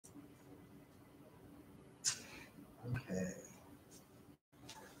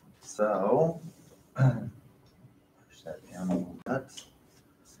So, push that down a little bit.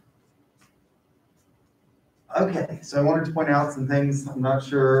 Okay, so I wanted to point out some things. I'm not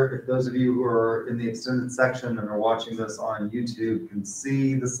sure if those of you who are in the extended section and are watching this on YouTube can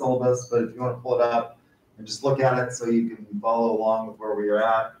see the syllabus, but if you want to pull it up and just look at it so you can follow along with where we are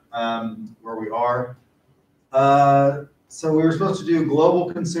at, where we are. So we were supposed to do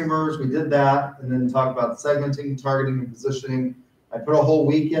global consumers. We did that, and then talk about segmenting, targeting, and positioning. I put a whole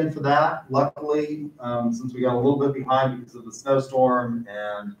week in for that. Luckily, since we got a little bit behind because of the snowstorm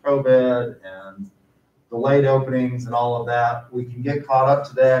and COVID and delayed openings and all of that, we can get caught up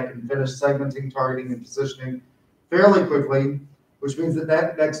today. I can finish segmenting, targeting, and positioning fairly quickly, which means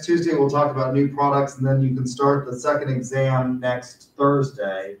that next Tuesday we'll talk about new products, and then you can start the second exam next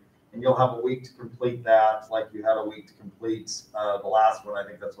Thursday, and you'll have a week to complete that, like you had a week to complete the last one. I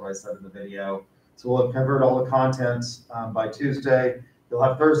think that's what I said in the video. So we'll have covered all the content by Tuesday. You'll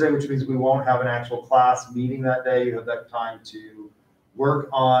have Thursday, which means we won't have an actual class meeting that day. You have that time to work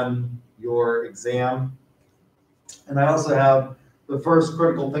on your exam. And I also have the first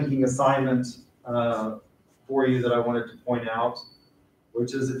critical thinking assignment for you that I wanted to point out,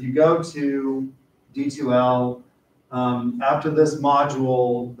 which is if you go to D2L, after this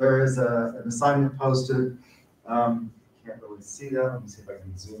module, there is an assignment posted. Can't really see that. Let me see if I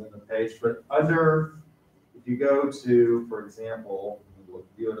can zoom in the page. But under, if you go to, for example, we'll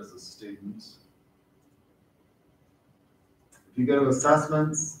view it as a student. If you go to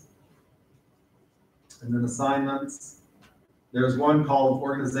assessments, and then assignments, there's one called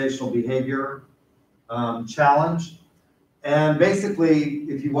organizational behavior challenge. And basically,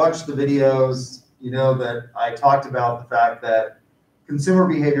 if you watch the videos, you know that I talked about the fact that consumer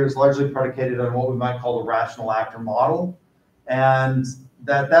behavior is largely predicated on what we might call the rational actor model. And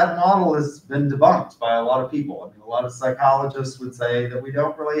that model has been debunked by a lot of people. I mean, a lot of psychologists would say that we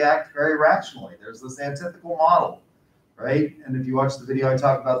don't really act very rationally. There's this antithetical model, right? And if you watch the video, I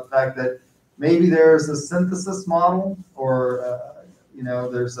talk about the fact that maybe there's a synthesis model, or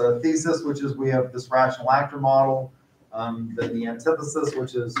there's a thesis, which is we have this rational actor model, then the antithesis,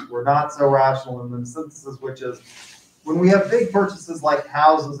 which is we're not so rational, and then synthesis, which is when we have big purchases like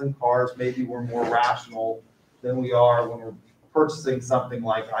houses and cars, maybe we're more rational than we are when we're purchasing something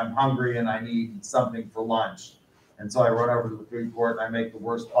like I'm hungry and I need something for lunch. And so I run over to the food court and I make the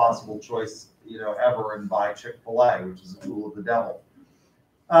worst possible choice, ever, and buy Chick-fil-A, which is a tool of the devil.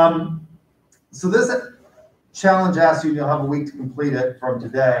 So this challenge asks you, and you'll have a week to complete it from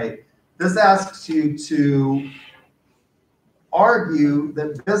today. This asks you to argue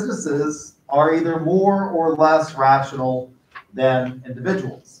that businesses are either more or less rational than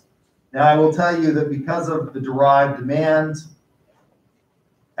individuals. Now, I will tell you that because of the derived demand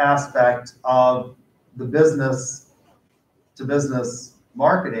aspect of the business to business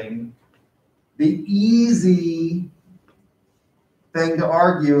marketing, the easy thing to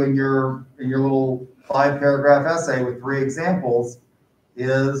argue in your little 5-paragraph essay with 3 examples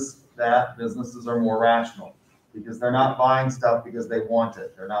is that businesses are more rational because they're not buying stuff because they want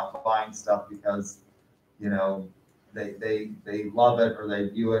it. They're not buying stuff because, they love it or they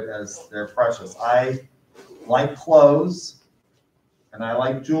view it as they're precious. I like clothes and I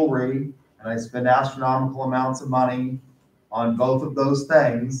like jewelry, and I spend astronomical amounts of money on both of those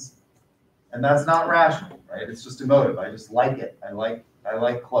things, and that's not rational, right? It's just emotive. I just like it. I like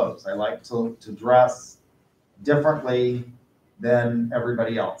clothes. I like to dress differently than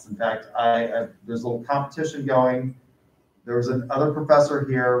everybody else. In fact, there's a little competition going. There was another professor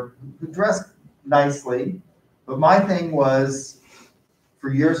here who dressed nicely, but my thing was,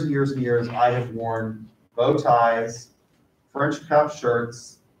 for years and years and years, I have worn bow ties, French cuff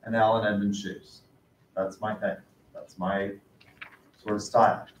shirts, and Allen Edmonds shoes. That's my thing. That's my sort of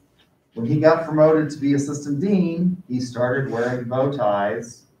style. When he got promoted to be assistant dean, he started wearing bow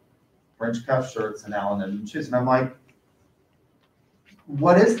ties, French cuff shirts, and Allen Edmonds shoes. And I'm like,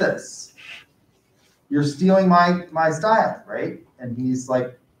 what is this? You're stealing my style, right? And he's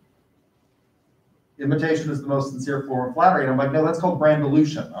like, imitation is the most sincere form of flattery. And I'm like, no, that's called brand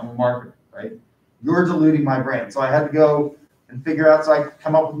dilution. I'm a marketer, right? You're diluting my brand. So I had to go and figure out, so I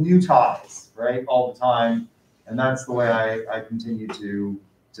come up with new ties, right, all the time. And that's the way I continue to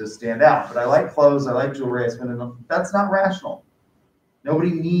stand out. But I like clothes, I like jewelry, I spend enough. That's not rational.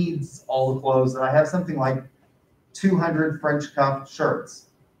 Nobody needs all the clothes. And I have something like 200 French cuff shirts,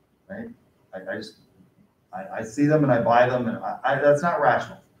 right? I see them and I buy them, and that's not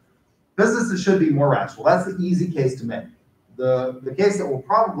rational. Businesses should be more rational. That's the easy case to make. The case that will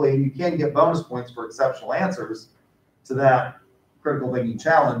probably, and you can get bonus points for exceptional answers to that critical thinking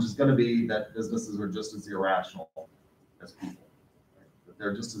challenge, is going to be that businesses are just as irrational as people. Right?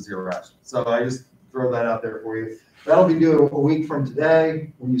 They're just as irrational. So I just throw that out there for you. That'll be due a week from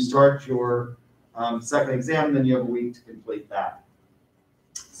today when you start your second exam, then you have a week to complete that.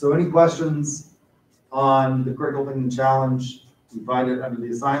 So any questions on the critical thinking challenge? You find it under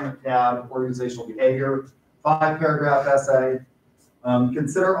the assignment tab, organizational behavior, 5-paragraph essay.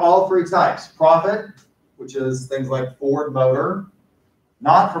 Consider all three types: profit, which is things like Ford Motor;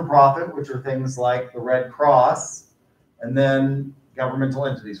 not-for-profit, which are things like the Red Cross; and then governmental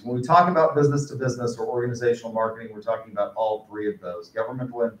entities. When we talk about business to business or organizational marketing, we're talking about all three of those: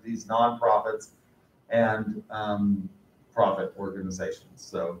 governmental entities, nonprofits, and profit organizations.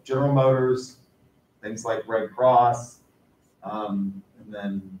 So General Motors, things like Red Cross, and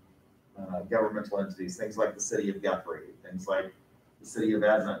then governmental entities, things like the city of Guthrie, things like the city of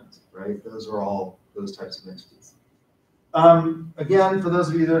Edmond, right? Those are all those types of entities. Again, for those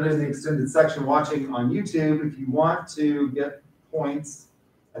of you that are in the extended section watching on YouTube, if you want to get points,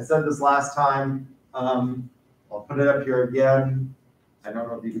 I said this last time, I'll put it up here again. I don't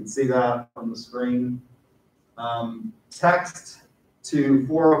know if you can see that on the screen. Text to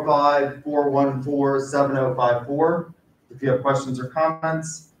 405-414-7054 if you have questions or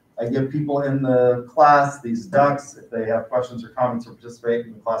comments. I give people in the class these ducks if they have questions or comments or participate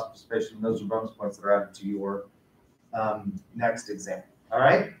in the class participation. Those are bonus points that are added to your next exam. All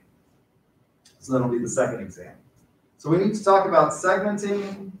right? So that'll be the second exam. So we need to talk about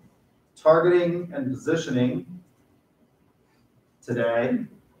segmenting, targeting, and positioning today.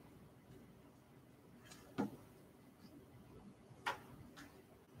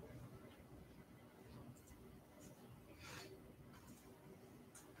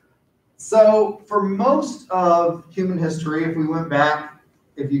 So for most of human history, if we went back,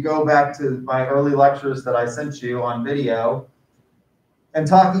 if you go back to my early lectures that I sent you on video, and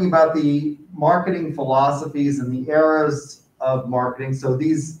talking about the marketing philosophies and the eras of marketing. So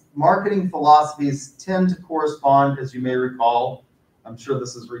these marketing philosophies tend to correspond, as you may recall. I'm sure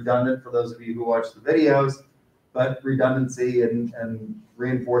this is redundant for those of you who watch the videos, but redundancy and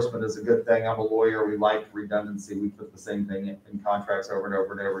reinforcement is a good thing. I'm a lawyer. We like redundancy. We put the same thing in contracts over and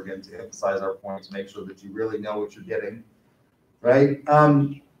over and over again to emphasize our points, make sure that you really know what you're getting, right?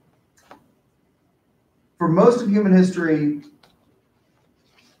 For most of human history,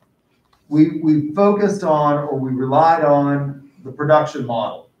 we focused on, or we relied on, the production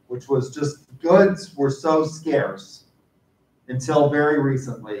model, which was just goods were so scarce until very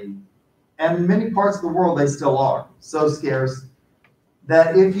recently. And in many parts of the world, they still are so scarce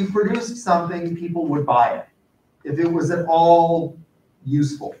that if you produced something, people would buy it. If it was at all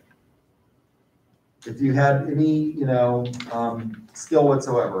useful, if you had any, skill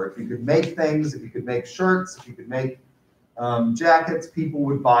whatsoever, if you could make things, if you could make shirts, if you could make jackets, people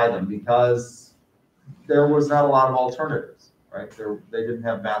would buy them because there was not a lot of alternatives, right? They didn't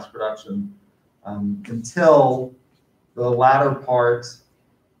have mass production until the latter part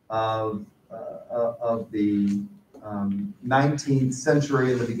of the 19th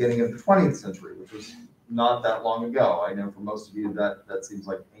century and the beginning of the 20th century, which was not that long ago. I know for most of you that seems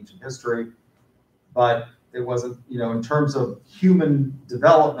like ancient history, but it wasn't, in terms of human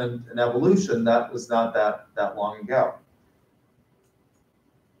development and evolution, that was not that long ago.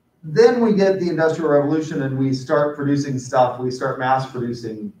 Then we get the Industrial Revolution and we start producing stuff, we start mass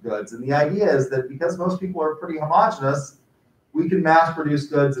producing goods. And the idea is that because most people are pretty homogenous, we can mass produce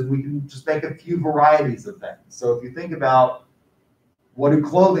goods and we can just make a few varieties of things. So if you think about what do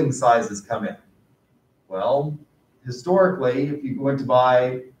clothing sizes come in? Well, historically, if you went to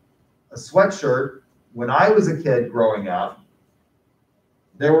buy a sweatshirt, when I was a kid growing up,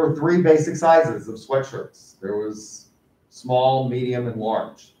 there were 3 basic sizes of sweatshirts. There was small, medium, and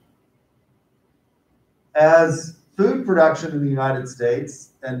large. As food production in the United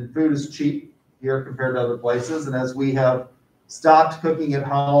States, and food is cheap here compared to other places, and as we have stopped cooking at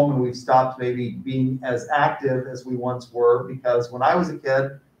home and we've stopped maybe being as active as we once were, because when I was a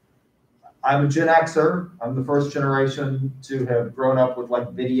kid, I'm a Gen Xer. I'm the first generation to have grown up with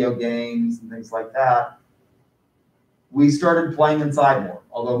like video games and things like that. We started playing inside more.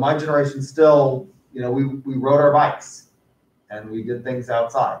 Although my generation still, we rode our bikes and we did things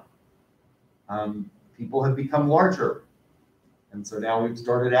outside. People have become larger. And so now we've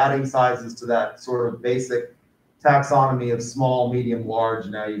started adding sizes to that sort of basic taxonomy of small, medium, large.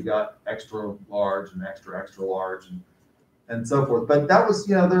 Now you've got extra large and extra, extra large and so forth. But that was,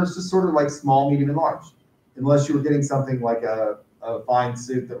 there's just sort of like small, medium, and large. Unless you were getting something like a fine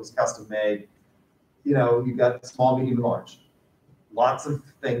suit that was custom made, you've got small, medium, and large. Lots of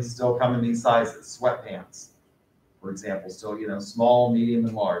things still come in these sizes. Sweatpants, for example, still, small, medium,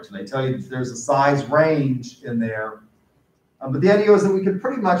 and large. And they tell you there's a size range in there But the idea was that we could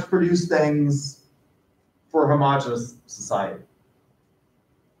pretty much produce things for a homogeneous society.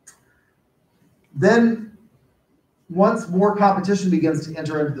 Then, once more competition begins to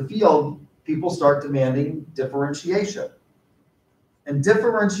enter into the field, people start demanding differentiation. And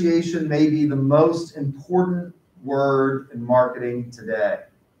differentiation may be the most important word in marketing today.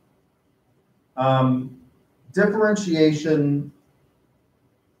 Differentiation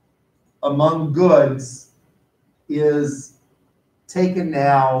among goods is taken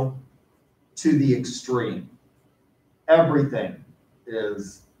now to the extreme. Everything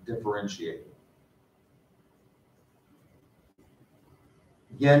is differentiated.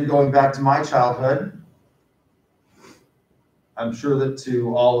 Again, going back to my childhood, I'm sure that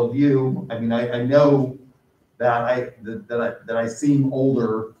to all of you, I mean, I know that I seem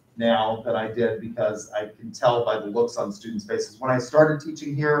older now than I did because I can tell by the looks on students' faces. When I started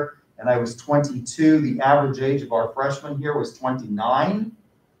teaching here and I was 22, the average age of our freshmen here was 29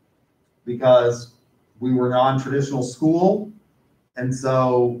 because we were non-traditional school. And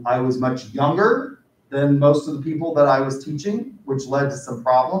so I was much younger than most of the people that I was teaching, which led to some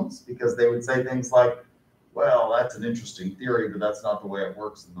problems because they would say things like, well, that's an interesting theory, but that's not the way it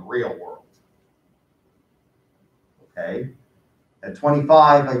works in the real world. Okay. At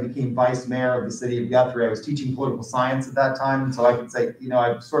 25, I became vice mayor of the city of Guthrie. I was teaching political science at that time, and so I could say, you know,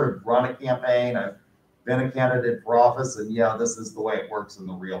 I've sort of run a campaign, I've been a candidate for office, and yeah, this is the way it works in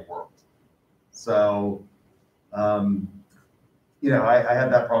the real world. So, you know, I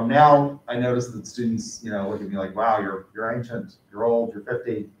had that problem. Now I notice that students, you know, look at me like, wow, you're ancient, you're old, you're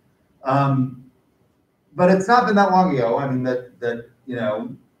 50. But it's not been that long ago. I mean, that you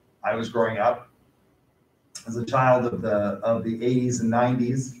know, I was growing up as a child of the 80s and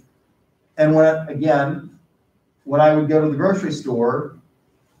 90s. And when I would go to the grocery store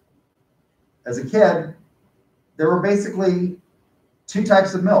as a kid, there were basically two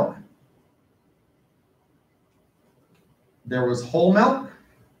types of milk. There was whole milk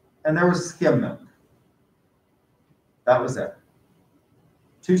and there was skim milk. That was it.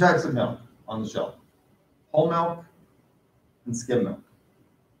 Two types of milk on the shelf. Whole milk and skim milk.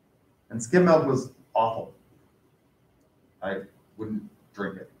 And skim milk was awful. I wouldn't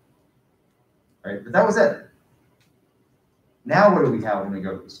drink it. Right? But that was it. Now what do we have when we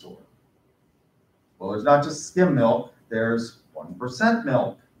go to the store? Well, there's not just skim milk, there's 1%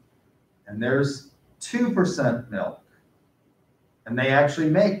 milk. And there's 2% milk. And they actually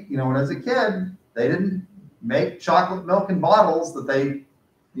make, you know, when I was a kid, they didn't make chocolate milk in bottles that they,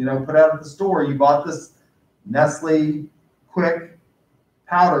 you know, put out at the store. You bought this Nestle quick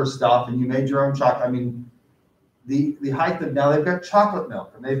powder stuff and you made your own chocolate. I mean, the height of now they've got chocolate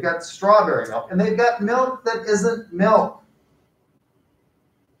milk and they've got strawberry milk and they've got milk that isn't milk.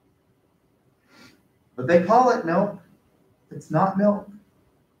 But they call it milk. It's not milk.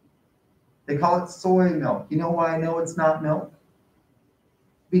 They call it soy milk. You know why I know it's not milk?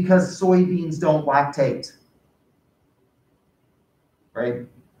 Because soybeans don't lactate. Right?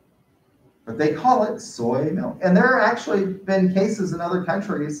 But they call it soy milk. And there have actually been cases in other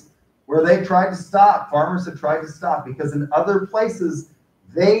countries where they tried to stop, farmers have tried to stop, because in other places,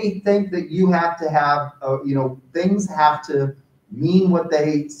 they think that you have to have, you know, things have to mean what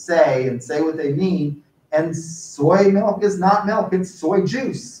they say and say what they mean. And soy milk is not milk, it's soy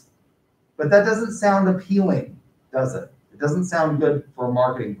juice. But that doesn't sound appealing, does it? It doesn't sound good for a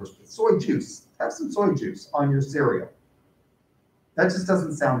marketing perspective. Soy juice, have some soy juice on your cereal. That just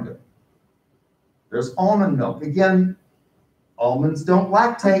doesn't sound good. There's almond milk. Again, almonds don't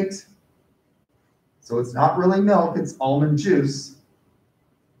lactate. So it's not really milk, it's almond juice.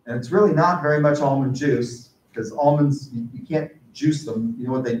 And it's really not very much almond juice because almonds, you can't juice them. You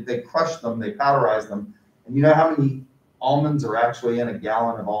know what, they crush them, they powderize them. And you know how many almonds are actually in a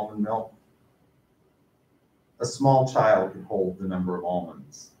gallon of almond milk? A small child can hold the number of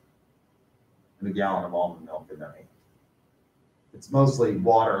almonds in a gallon of almond milk in there. It's mostly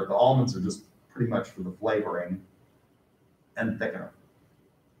water. The almonds are just pretty much for the flavoring and thickener.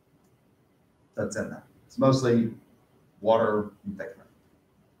 That's in there. It's mostly water and thickener.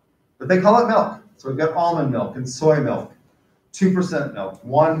 But they call it milk. So we've got almond milk and soy milk, 2% milk,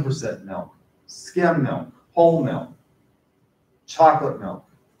 1% milk, skim milk, whole milk, chocolate milk,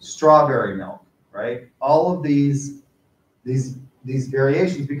 strawberry milk, right? All of these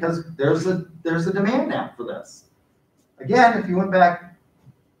variations, because there's a demand now for this. Again, if you went back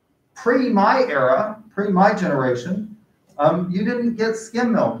pre my era, pre my generation, you didn't get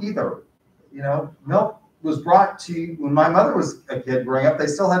skim milk either. You know, milk was brought to, when my mother was a kid growing up, they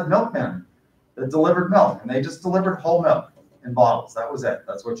still had milkmen that delivered milk, and they just delivered whole milk in bottles. That was it.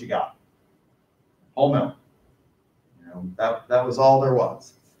 That's what you got. Whole milk. You That was all there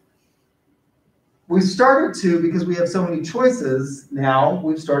was. We started to, because we have so many choices now,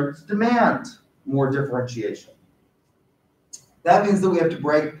 we've started to demand more differentiation. That means that we have to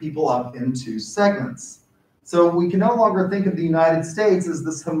break people up into segments. So we can no longer think of the United States as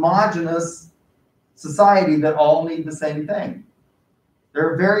this homogenous society that all need the same thing. There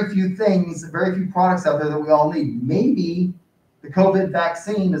are very few things, very few products out there that we all need. Maybe the COVID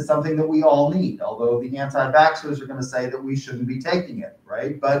vaccine is something that we all need, although the anti-vaxxers are going to say that we shouldn't be taking it,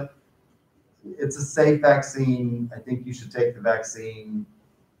 right? But it's a safe vaccine. I think you should take the vaccine,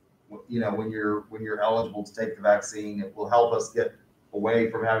 when you're eligible to take the vaccine. It will help us get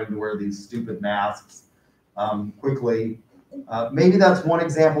away from having to wear these stupid masks quickly. Maybe that's one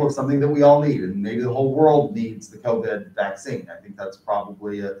example of something that we all need, and maybe the whole world needs the COVID vaccine. I think that's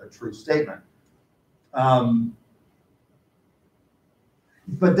probably a true statement. But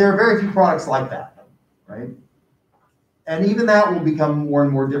there are very few products like that, right? And even that will become more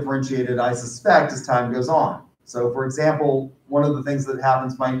and more differentiated, I suspect, as time goes on. So, for example, one of the things that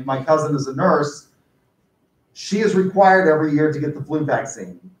happens, my cousin is a nurse. She is required every year to get the flu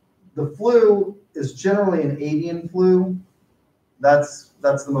vaccine. The flu is generally an avian flu. That's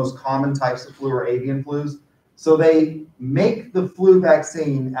the most common types of flu, are avian flus. So they make the flu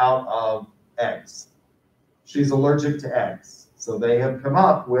vaccine out of eggs. She's allergic to eggs. So they have come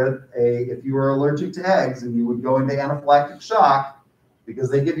up with if you were allergic to eggs and you would go into anaphylactic shock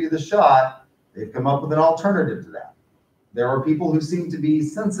because they give you the shot, they've come up with an alternative to that. There are people who seem to be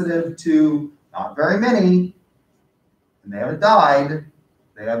sensitive to, not very many, and they haven't died.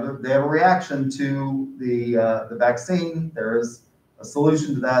 They have a reaction to the vaccine. There is a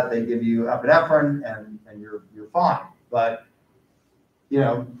solution to that. They give you epinephrine and you're fine. But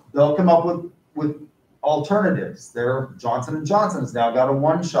they'll come up with alternatives. Johnson & Johnson has now got a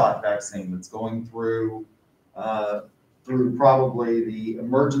one-shot vaccine that's going through probably the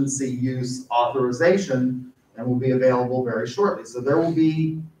emergency use authorization and will be available very shortly. So there will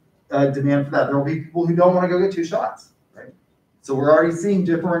be demand for that. There will be people who don't want to go get two shots, right? So we're already seeing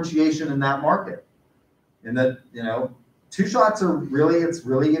differentiation in that market. In that, two shots it's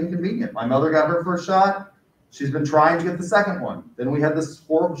really inconvenient. My mother got her first shot. She's been trying to get the second one. Then we had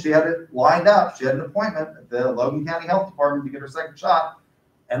she had it lined up. She had an appointment at the Logan County Health Department to get her second shot.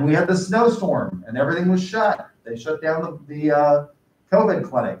 And we had the snowstorm and everything was shut. They shut down the COVID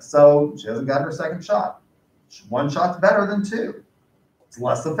clinic. So she hasn't gotten her second shot. One shot's better than two. It's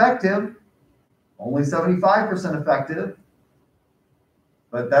less effective, only 75% effective.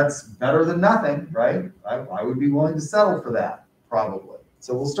 But that's better than nothing, right? I would be willing to settle for that, probably.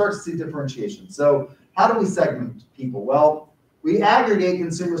 So we'll start to see differentiation. So how do we segment people? Well, we aggregate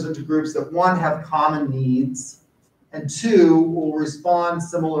consumers into groups that, one, have common needs, and two, will respond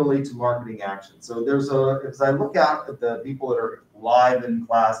similarly to marketing action. So as I look out at the people that are live in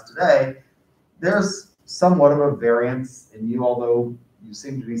class today, there's somewhat of a variance in you, although you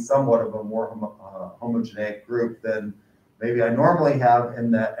seem to be somewhat of a more homogeneic group than maybe I normally have,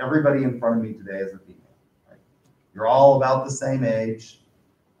 in that everybody in front of me today is a female. Right? You're all about the same age.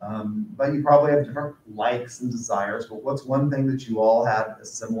 But you probably have different likes and desires. But what's one thing that you all have a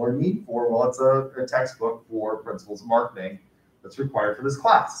similar need for? Well, it's a textbook for principles of marketing that's required for this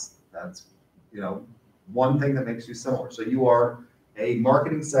class. That's one thing that makes you similar. So you are a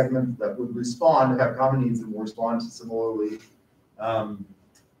marketing segment that would respond, have common needs, and will respond to similarly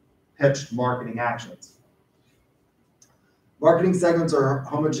pitched marketing actions. Marketing segments are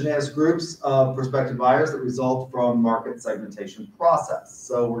homogeneous groups of prospective buyers that result from market segmentation process.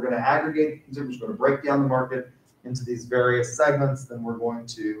 So we're going to aggregate consumers, we're going to break down the market into these various segments, then we're going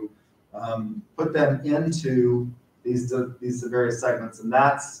to put them into these various segments, and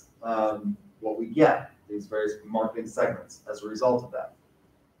that's what we get, these various marketing segments as a result of that.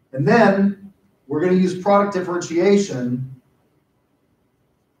 And then we're going to use product differentiation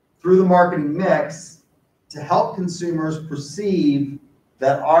through the marketing mix to help consumers perceive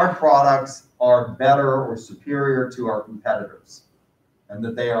that our products are better or superior to our competitors, and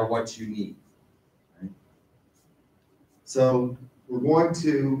that they are what you need. Right? So we're going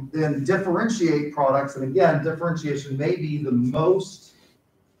to then differentiate products, and again, differentiation may be the most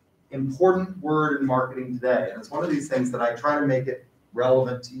important word in marketing today, and it's one of these things that I try to make it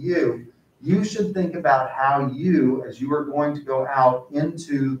relevant to you. You should think about how you, as you are going to go out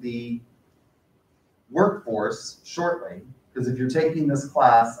into the workforce shortly, because if you're taking this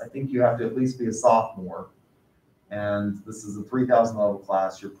class, I think you have to at least be a sophomore, and this is a 3,000 level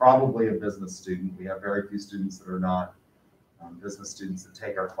class. You're probably a business student. We have very few students that are not business students that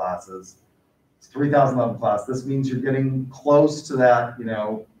take our classes. It's a 3,000 level class. This means you're getting close to that,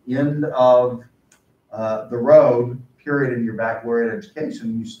 end of the road period in your baccalaureate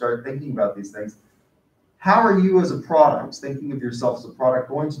education, you start thinking about these things. How are you as a product, thinking of yourself as a product,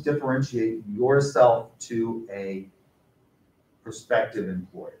 going to differentiate yourself to a prospective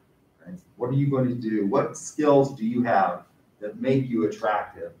employer? Right? What are you going to do? What skills do you have that make you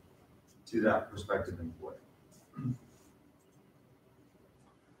attractive to that prospective employer?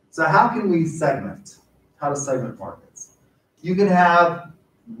 So how can we segment? How to segment markets? You can have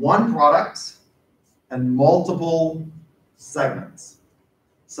one product and multiple segments.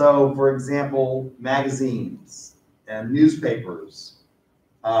 So for example, magazines and newspapers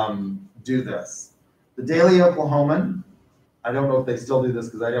do this. The Daily Oklahoman, I don't know if they still do this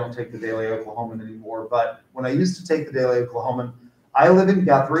because I don't take the Daily Oklahoman anymore, but when I used to take the Daily Oklahoman, I live in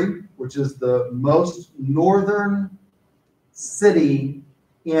Guthrie, which is the most northern city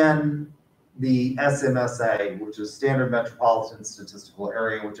in the SMSA, which is Standard Metropolitan Statistical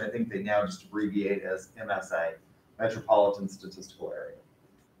Area, which I think they now just abbreviate as MSA, Metropolitan Statistical Area.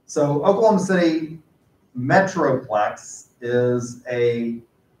 So Oklahoma City Metroplex is a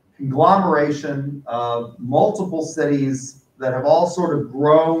conglomeration of multiple cities that have all sort of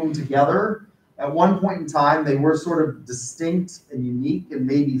grown together. At one point in time, they were sort of distinct and unique and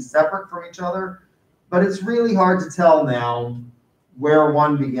maybe separate from each other, but it's really hard to tell now where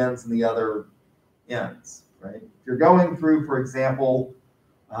one begins and the other ends, right? If you're going through, for example,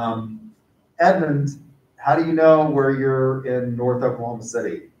 Edmond, how do you know where you're in North Oklahoma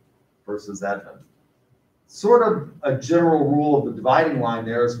City versus Edmond? Sort of a general rule of the dividing line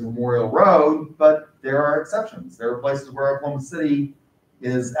there is Memorial Road, but there are exceptions. There are places where Oklahoma City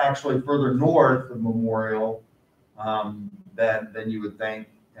is actually further north of Memorial than you would think,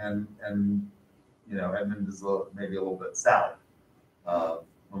 and you know, Edmond is maybe a little bit south of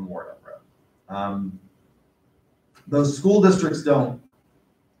Memorial Road. Those school districts don't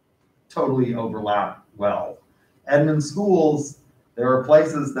totally overlap well. Edmond schools, there are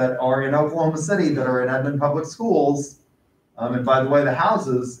places that are in Oklahoma City that are in Edmond Public Schools. And by the way, the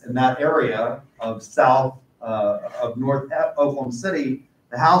houses in that area of North Oklahoma City,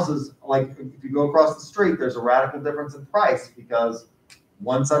 the houses, like if you go across the street, there's a radical difference in price because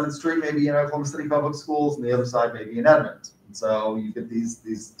one side of the street may be in Oklahoma City Public Schools and the other side may be in Edmond. And so you get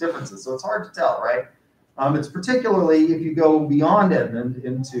these differences. So it's hard to tell, right? It's particularly if you go beyond Edmond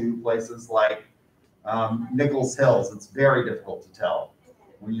into places like Nichols Hills, it's very difficult to tell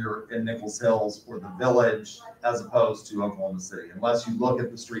when you're in Nichols Hills or the Village as opposed to Oklahoma City, unless you look at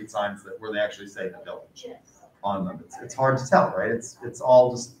the street signs where they actually say the Village on them. It's hard to tell, right? It's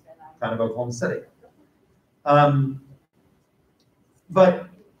all just kind of Oklahoma City. But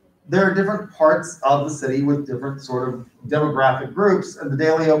there are different parts of the city with different sort of demographic groups, and the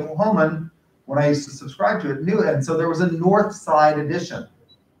Daily Oklahoman, when I used to subscribe to it, knew it. And so there was a North Side edition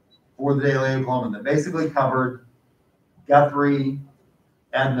for the Daily Oklahoman that basically covered Guthrie,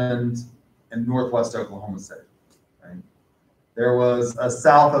 Edmond, and Northwest Oklahoma City. Right? There was a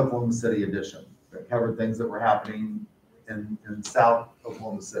South Oklahoma City edition that covered things that were happening in South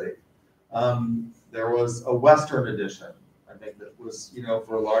Oklahoma City. There was a Western edition, I think, that was, you know,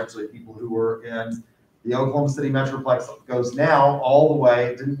 for largely people who were in the Oklahoma City Metroplex. Goes now all the way.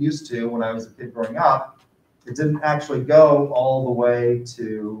 It didn't used to when I was a kid growing up. It didn't actually go all the way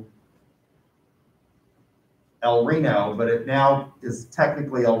to El Reno, but it now is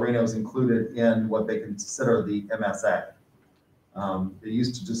technically El Reno is included in what they consider the MSA. It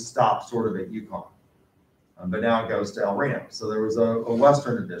used to just stop sort of at Yukon, but now it goes to El Reno. So there was a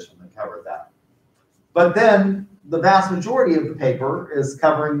Western edition that covered that. But then the vast majority of the paper is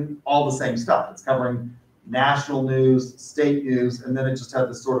covering all the same stuff. It's covering national news, state news, and then it just had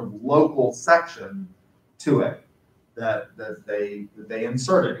this sort of local section to it that they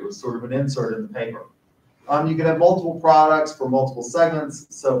inserted. It was sort of an insert in the paper. You can have multiple products for multiple segments.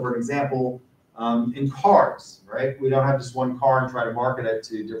 So for example, in cars, right? We don't have just one car and try to market it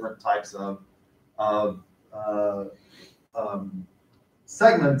to different types of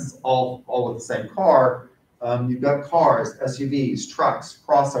segments, all with the same car. You've got cars, SUVs, trucks,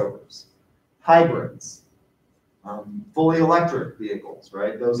 crossovers, hybrids, fully electric vehicles,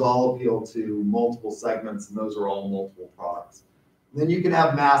 right? Those all appeal to multiple segments, and those are all multiple products. And then you can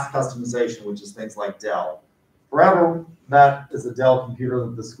have mass customization, which is things like Dell. Forever, that is a Dell computer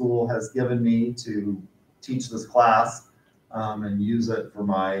that the school has given me to teach this class and use it for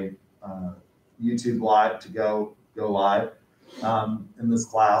my YouTube Live to go live in this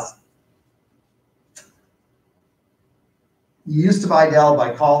class. You used to buy Dell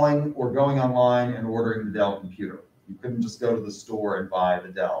by calling or going online and ordering the Dell computer. You couldn't just go to the store and buy the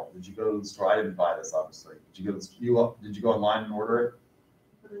Dell. Did you go to the store? I didn't buy this, obviously. Did you go online and order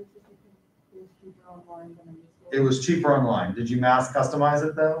it? cheaper online than a new school. It was cheaper online. Did you mass customize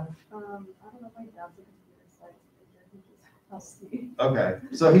it though? I don't know, my dad's a computer science major, he just helps me. Okay,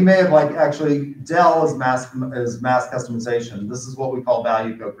 so he may have like actually Dell is mass customization. This is what we call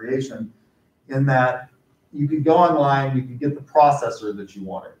value co-creation, in that you could go online, you could get the processor that you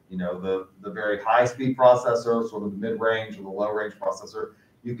wanted, you know, the very high speed processor, sort of the mid range or the low range processor.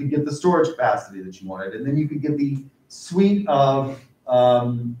 You could get the storage capacity that you wanted, and then you could get the suite of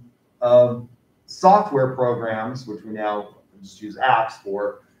software programs, which we now just use apps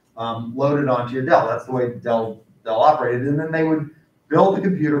for, loaded onto your Dell. That's the way Dell operated, and then they would build the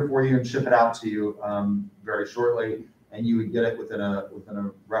computer for you and ship it out to you very shortly, and you would get it within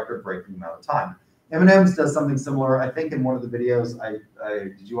a record-breaking amount of time. M&M's does something similar. I think in one of the videos,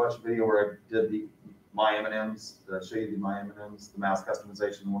 did you watch a video where I did the My M&M's? Did I show you the My M&M's, the mass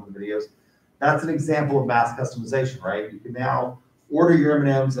customization in one of the videos? That's an example of mass customization, right? You can now order your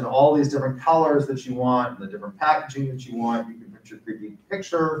M&M's in all these different colors that you want, the different packaging that you want. You can put your 3D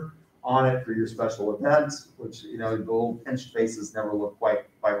picture on it for your special events, which, you know, the little pinched faces never look quite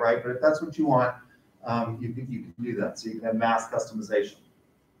right, but if that's what you want, you can do that. So you can have mass customization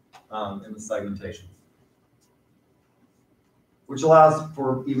in the segmentation, which allows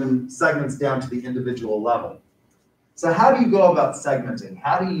for even segments down to the individual level. So how do you go about segmenting?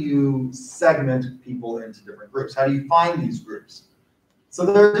 How do you segment people into different groups? How do you find these groups? So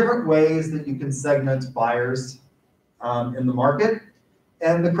there are different ways that you can segment buyers in the market.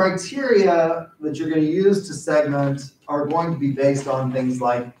 And the criteria that you're going to use to segment are going to be based on things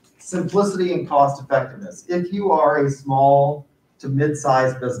like simplicity and cost effectiveness. If you are a small to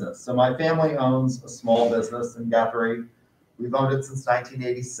mid-sized business, so my family owns a small business in Guthrie. We've owned it since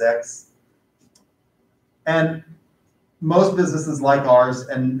 1986. And most businesses like ours,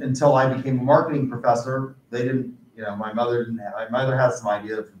 and until I became a marketing professor, they didn't, you know, my mother has some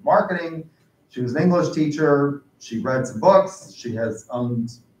idea of marketing. She was an English teacher. She read some books. She has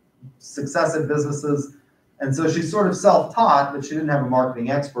owned successive businesses. And so she's sort of self-taught, but she didn't have a marketing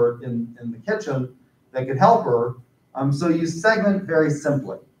expert in the kitchen that could help her. So you segment very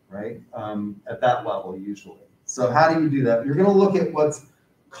simply, right? At that level, usually. So how do you do that? You're going to look at what's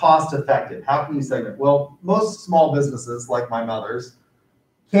cost effective. How can you segment? Well, most small businesses, like my mother's,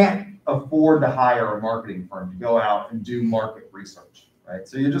 can't afford to hire a marketing firm to go out and do market research, right?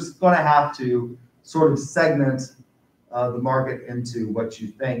 So you're just going to have to sort of segment the market into what you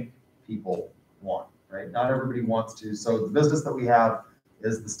think people want, right? Not everybody wants to. So the business that we have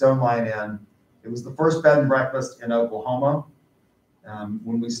is the Stone Lion Inn. It was the first bed and breakfast in Oklahoma.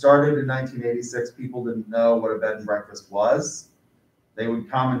 When we started in 1986, people didn't know what a bed and breakfast was. They would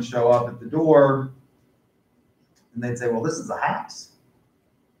come and show up at the door, and they'd say, well, this is a house.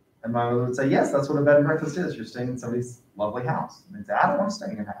 And my mother would say, yes, that's what a bed and breakfast is. You're staying in somebody's lovely house. And they'd say, I don't want to stay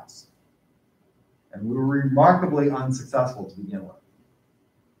in your house. And we were remarkably unsuccessful to begin with.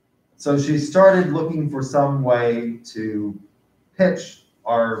 So she started looking for some way to pitch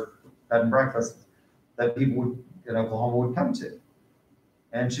our bed and breakfast that people in Oklahoma would come to.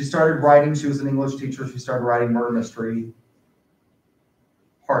 And she started writing. She was an English teacher. She started writing murder mystery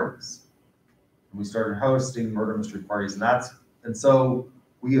parties. And we started hosting murder mystery parties. And so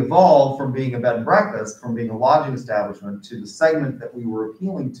we evolved from being a bed and breakfast, from being a lodging establishment, to the segment that we were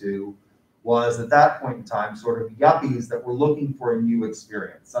appealing to was at that point in time sort of yuppies that were looking for a new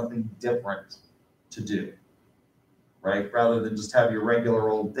experience, something different to do, right? Rather than just have your regular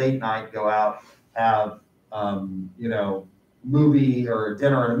old date night, go out, have, movie or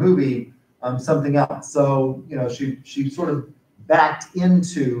dinner and a movie, something else. So, she sort of backed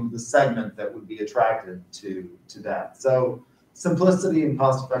into the segment that would be attracted to that. So simplicity and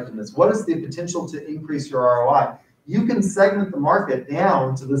cost effectiveness. What is the potential to increase your ROI? You can segment the market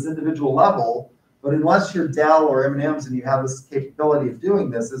down to this individual level, but unless you're Dell or M&M's and you have this capability of doing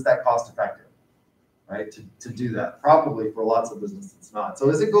this, is that cost effective, right? To do that? Probably for lots of businesses it's not. So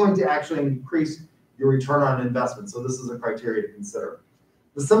is it going to actually increase your return on investment? So this is a criteria to consider.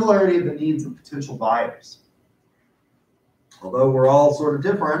 The similarity of the needs of potential buyers. Although we're all sort of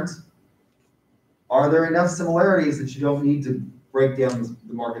different, are there enough similarities that you don't need to break down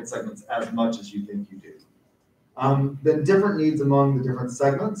the market segments as much as you think you do? Then different needs among the different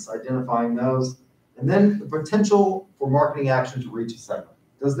segments, identifying those, and then the potential for marketing action to reach a segment.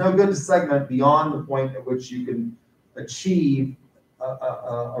 There's no good to segment beyond the point at which you can achieve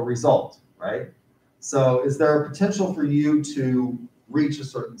a result, right? So is there a potential for you to reach a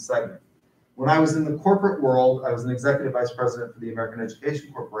certain segment? When I was in the corporate world, I was an executive vice president for the American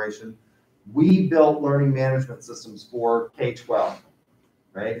Education Corporation. We built learning management systems for K-12,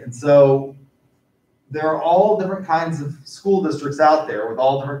 right? And so there are all different kinds of school districts out there with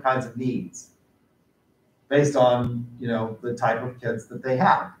all different kinds of needs. based on, you know, the type of kids that they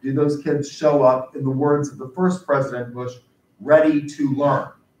have. Do those kids show up, in the words of the first President Bush, ready to learn?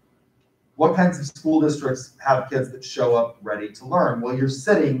 What kinds of school districts have kids that show up ready to learn? Well, you're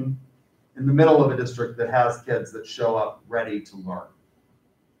sitting in the middle of a district that has kids that show up ready to learn.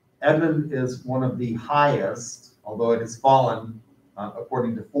 Edmond is one of the highest, although it has fallen,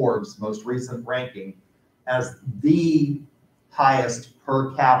 according to Forbes' most recent ranking, as the highest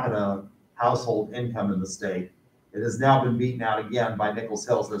per capita household income in the state. It has now been beaten out again by Nichols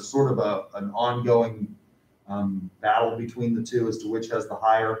Hills. There's sort of an ongoing battle between the two as to which has the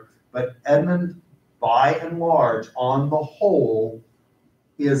higher. But Edmond, by and large, on the whole,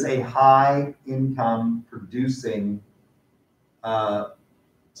 is a high income producing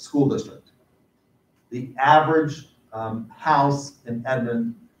school district. The average house in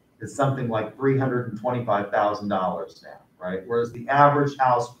Edmond is something like $325,000 now, right? Whereas the average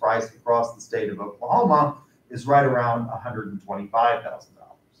house price across the state of Oklahoma is right around $125,000.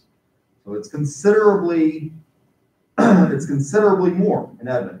 So it's considerably more in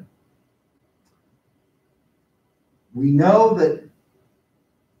Edmond. We know that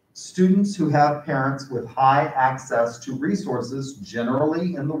students who have parents with high access to resources,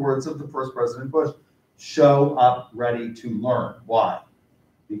 generally, in the words of the first President Bush, show up ready to learn. Why?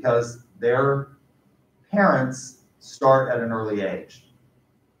 Because their parents start at an early age,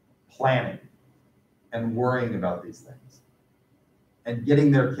 planning and worrying about these things and getting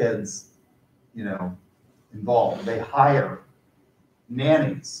their kids, you know, involved. They hire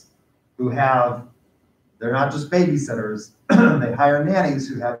nannies who have, they're not just babysitters, they hire nannies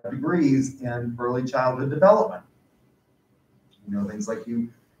who have degrees in early childhood development. You know, things like you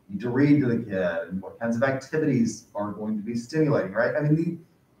need to read to the kid and what kinds of activities are going to be stimulating, right? I mean,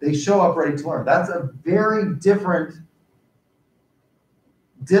 they show up ready to learn. That's a very different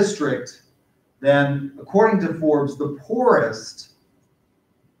district than, according to Forbes, the poorest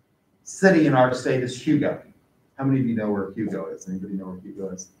city in our state is Hugo. How many of you know where Hugo is? Anybody know where Hugo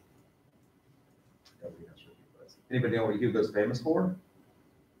is? Nobody knows where Hugo is. Anybody know what Hugo's famous for?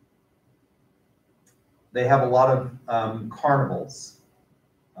 They have a lot of carnivals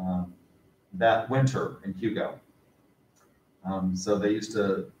that winter in Hugo. So they used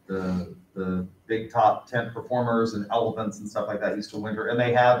to, the big top tent performers and elephants and stuff like that used to winter. And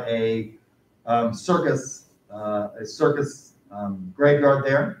they have a circus graveyard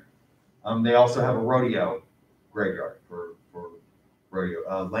there. They also have a rodeo graveyard for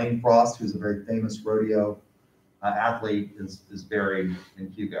rodeo. Lane Frost, who's a very famous rodeo athlete, is buried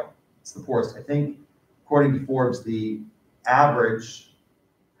in Hugo. It's the poorest. I think, according to Forbes, the average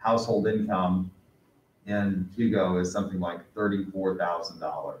household income in Hugo is something like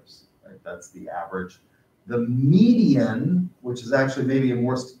 $34,000. Right? That's the average. The median, which is actually maybe a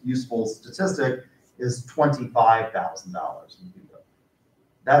more useful statistic, is $25,000 in Hugo.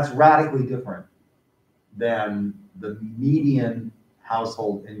 That's radically different than the median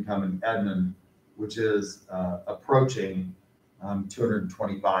household income in Edmond, which is approaching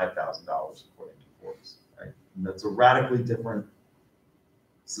 $225,000 according to Forbes. Right? And that's a radically different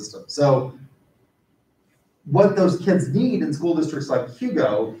system. So what those kids need in school districts like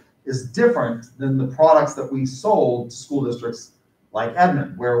Hugo is different than the products that we sold to school districts like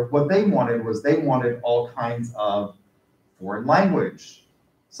Edmond, where what they wanted was they wanted all kinds of foreign language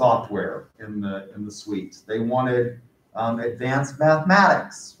software in the suite. They wanted advanced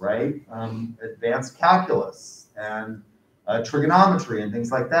mathematics, right? Advanced calculus and trigonometry and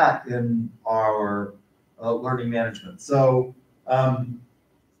things like that in our learning management. So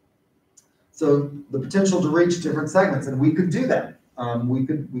so the potential to reach different segments, and we could do that. We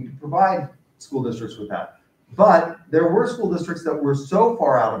could provide school districts with that. But there were school districts that were so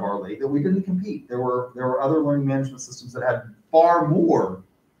far out of our league that we didn't compete. There were other learning management systems that had far more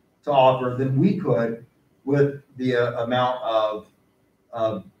to offer than we could with the amount of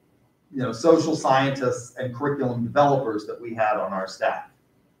social scientists and curriculum developers that we had on our staff.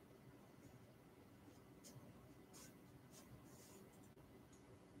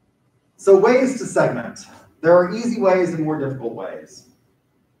 So ways to segment. There are easy ways and more difficult ways.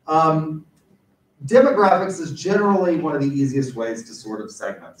 Demographics is generally one of the easiest ways to sort of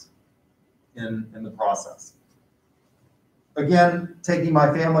segment in the process. Again, taking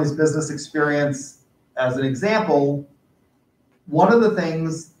my family's business experience as an example, one of the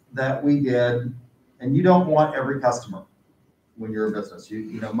things that we did, and you don't want every customer when you're a business.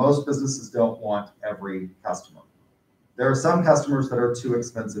 You know, most businesses don't want every customer. There are some customers that are too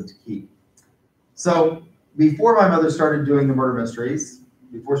expensive to keep. So before my mother started doing the murder mysteries,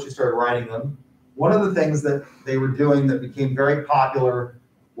 before she started writing them, one of the things that they were doing that became very popular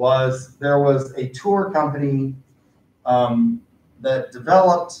was there was a tour company that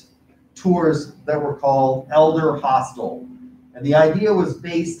developed tours that were called Elder Hostel. And the idea was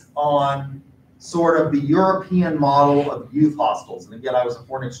based on sort of the European model of youth hostels. And again, I was a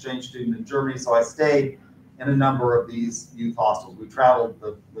foreign exchange student in Germany, so I stayed in a number of these youth hostels. We traveled,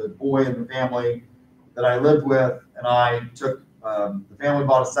 the boy and the family that I lived with, and I took, the family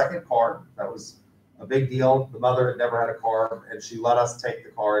bought a second car. That was a big deal. The mother had never had a car, and she let us take the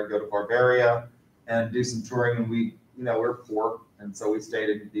car and go to Bavaria and do some touring. And we, you know, we're poor, and so we stayed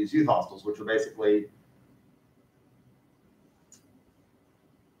in these youth hostels, which are basically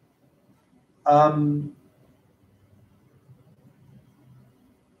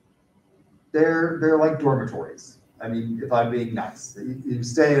they're like dormitories. I mean, if I'm being nice, you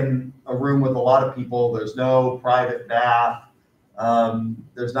stay in a room with a lot of people. There's no private bath.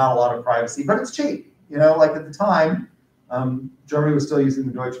 There's not a lot of privacy, but it's cheap. You know, like at the time, Germany was still using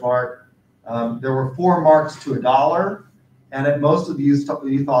the Deutschmark. There were 4 marks to $1, and at most of the youth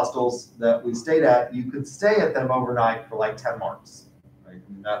hostels that we stayed at, you could stay at them overnight for like 10 marks. Right?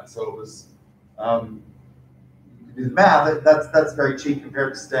 And so it was. You do the math. That's very cheap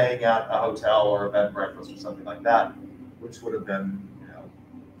compared to staying at a hotel or a bed and breakfast or something like that, which would have been, you know,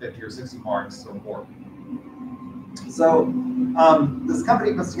 50 or 60 marks or more. So this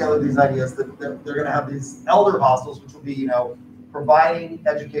company puts together these ideas that they're going to have these elder hostels, which will be, you know, providing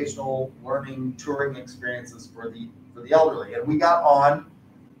educational, learning, touring experiences for the elderly. And we got on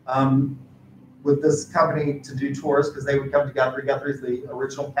with this company to do tours because they would come to Guthrie. Guthrie is the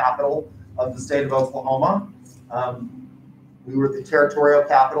original capital of the state of Oklahoma. We were the territorial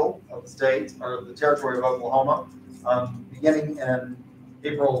capital of the state, or the territory of Oklahoma, beginning in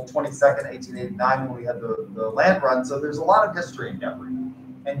April 22nd, 1889, when we had the land run. So there's a lot of history in Guthrie.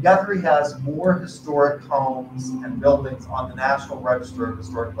 And Guthrie has more historic homes and buildings on the National Register of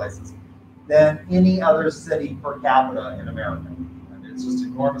Historic Places than any other city per capita in America. And it's just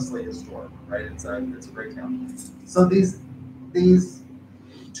enormously historic, right? It's a great town. So these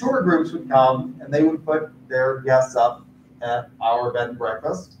tour groups would come and they would put their guests up at our bed and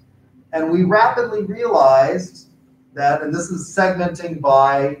breakfast. And we rapidly realized that, and this is segmenting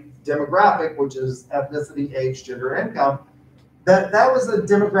by demographic, which is ethnicity, age, gender, income, that was a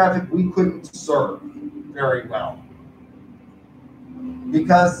demographic we couldn't serve very well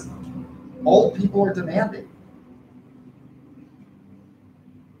because old people are demanding.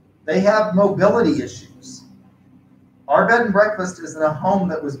 They have mobility issues. Our bed and breakfast is in a home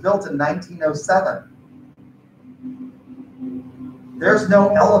that was built in 1907. There's no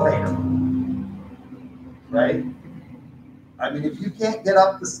elevator, right? I mean, if you can't get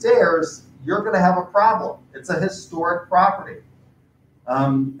up the stairs, you're going to have a problem. It's a historic property.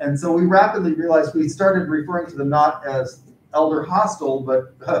 And so we rapidly realized we started referring to them not as elder hostel,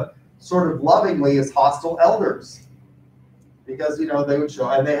 but sort of lovingly as hostel elders. Because, you know, they would show,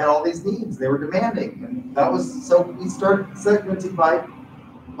 and they had all these needs. They were demanding. And that was, so we started segmenting by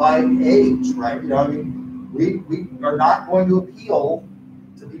age, right? You know, I mean, we are not going to appeal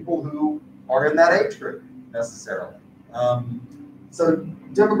to people who are in that age group necessarily. So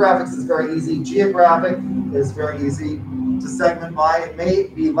demographics is very easy. Geographic is very easy to segment by. It may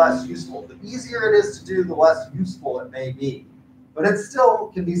be less useful. The easier it is to do, the less useful it may be. But it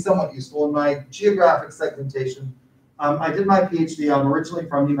still can be somewhat useful. In my geographic segmentation, I did my PhD. I'm originally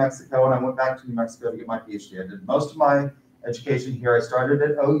from New Mexico, and I went back to New Mexico to get my PhD. I did most of my education here. I started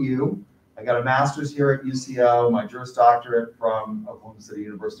at OU. I got a master's here at UCO, my Juris Doctorate from Oklahoma City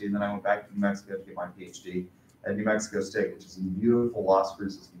University, and then I went back to New Mexico to get my PhD at New Mexico State, which is in beautiful Las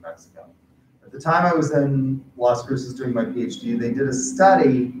Cruces, New Mexico. At the time I was in Las Cruces doing my PhD, they did a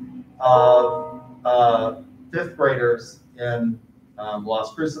study of 5th graders in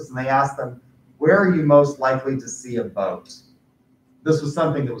Las Cruces, and they asked them, where are you most likely to see a boat? This was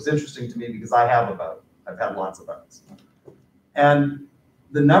something that was interesting to me because I have a boat. I've had lots of boats. And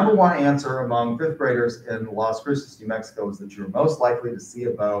the number one answer among 5th graders in Las Cruces, New Mexico, is that you're most likely to see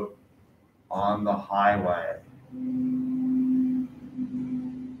a boat on the highway.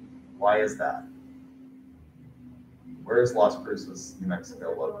 Why is that? Where is Las Cruces, New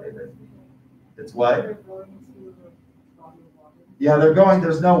Mexico located? It's what? Yeah, they're going,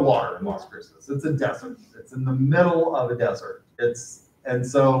 there's no water in Las Cruces. It's a desert. It's in the middle of a desert. And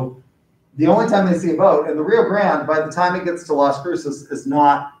so the only time they see a boat, and the Rio Grande, by the time it gets to Las Cruces, is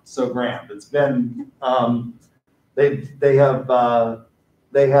not so grand. It's been, they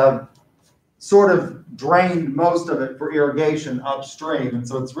have sort of drained most of it for irrigation upstream, and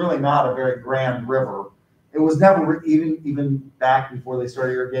so it's really not a very grand river. It was never, even back before they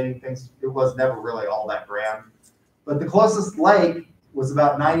started irrigating things, it was never really all that grand. But the closest lake was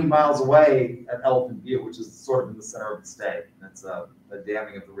about 90 miles away at Elephant View, which is sort of in the center of the state. And it's a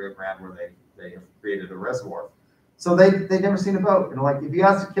damming of the Rio Grande where they have created a reservoir. So they'd never seen a boat. And like, if you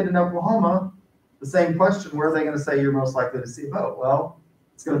ask a kid in Oklahoma the same question, where are they going to say you're most likely to see a boat? Well,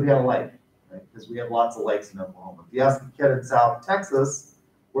 it's going to be on a lake, right? Because we have lots of lakes in Oklahoma. If you ask a kid in South Texas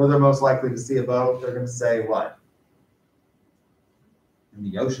where they're most likely to see a boat, they're going to say what? In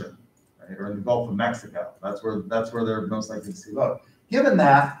the ocean, right? Or in the Gulf of Mexico. That's where they're most likely to see a boat. Given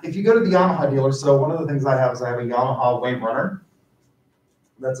that, if you go to the Yamaha dealer, so one of the things I have is I have a Yamaha Wave Runner.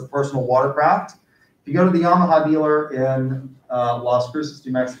 That's a personal watercraft. If you go to the Yamaha dealer in Las Cruces,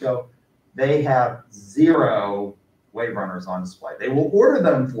 New Mexico, they have 0 wave runners on display. They will order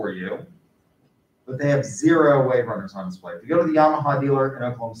them for you, but they have 0 wave runners on display. If you go to the Yamaha dealer in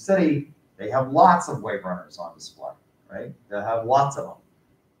Oklahoma City, they have lots of wave runners on display, right? They have lots of them.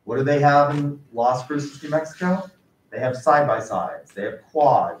 What do they have in Las Cruces, New Mexico? They have side-by-sides. They have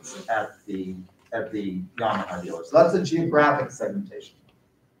quads at the Yamaha dealer. So that's a geographic segmentation.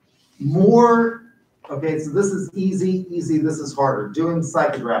 Okay, so this is easy, this is harder. Doing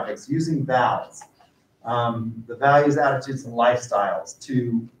psychographics, using vals, the values, attitudes, and lifestyles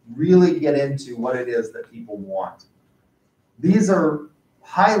to really get into what it is that people want. These are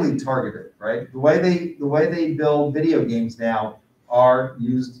highly targeted, right? The way they build video games now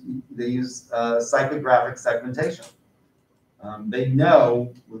they use psychographic segmentation. They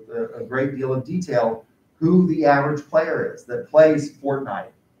know with a great deal of detail who the average player is that plays Fortnite.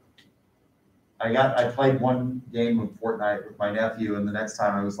 I played one game of Fortnite with my nephew, and the next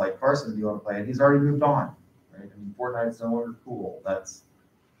time I was like, Carson, do you want to play? And he's already moved on, right? I mean, Fortnite's no longer cool. That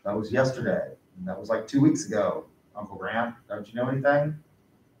was yesterday, and that was like 2 weeks ago. Uncle Grant, don't you know anything?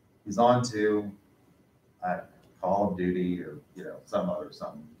 He's on to Call of Duty or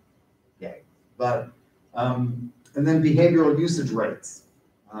some game. But and then behavioral usage rates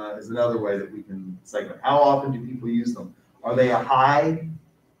is another way that we can segment. How often do people use them? Are they a high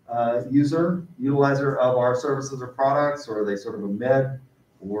utilizer of our services or products, or are they sort of a mid,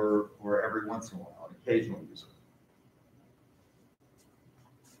 or every once in a while, an occasional user?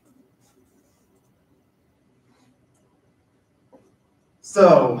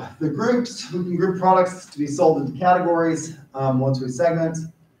 So the groups, we can group products to be sold into categories once we segment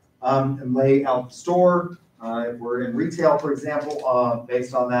and lay out the store. If we're in retail, for example,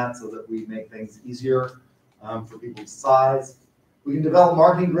 based on that, so that we make things easier for people to size. We can develop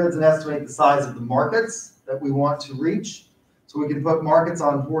marketing grids and estimate the size of the markets that we want to reach. So we can put markets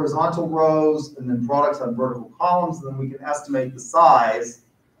on horizontal rows and then products on vertical columns, and then we can estimate the size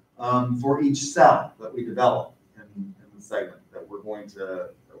for each cell that we develop in the segment that we're going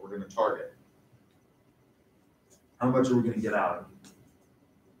to target. How much are we going to get out of it?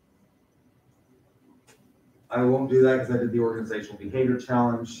 I won't do that because I did the organizational behavior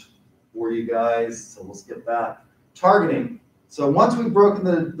challenge for you guys, so we'll skip that. Targeting. So once we've broken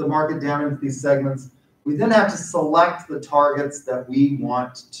the market down into these segments, we then have to select the targets that we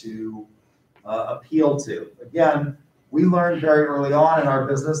want to appeal to. Again, we learned very early on in our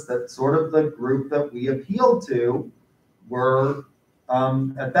business that sort of the group that we appealed to were,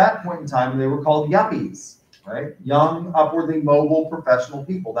 at that point in time, they were called yuppies, right? Young, upwardly mobile, professional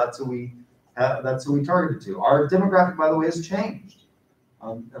people. That's who we targeted to. Our demographic, by the way, has changed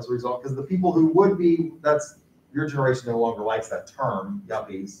as a result, because the people who would be, your generation no longer likes that term,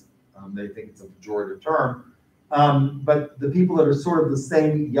 yuppies. They think it's a pejorative term. But the people that are sort of the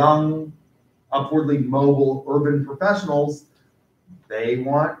same young, upwardly mobile, urban professionals, they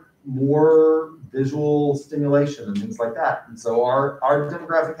want more visual stimulation and things like that. And so our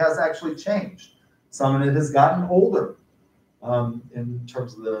demographic has actually changed. Some of it has gotten older in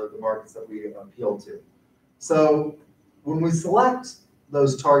terms of the markets that we appeal to. So when we select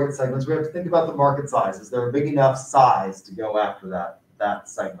those target segments, we have to think about the market size. Is there a big enough size to go after that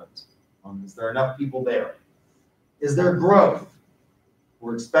segment? Is there enough people there? Is there growth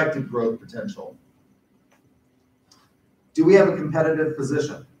or expected growth potential? Do we have a competitive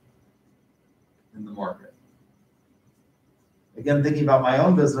position in the market? Again, thinking about my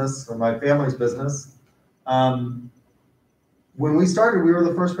own business or my family's business, when we started, we were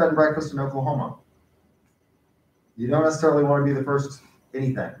the first bed and breakfast in Oklahoma. You don't necessarily want to be the first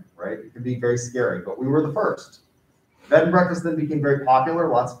anything, right? It can be very scary, but we were the first. Bed and breakfast then became very popular.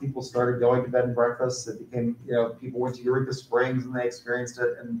 Lots of people started going to bed and breakfasts. It became, people went to Eureka Springs and they experienced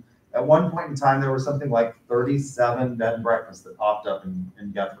it. And at one point in time, there was something like 37 bed and breakfasts that popped up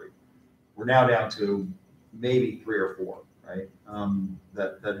in Guthrie. We're now down to maybe 3 or 4, right?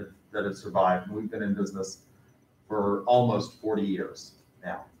 That have survived. And we've been in business for almost 40 years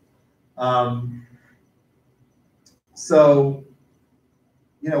now. So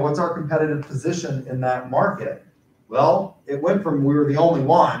what's our competitive position in that market? Well, it went from we were the only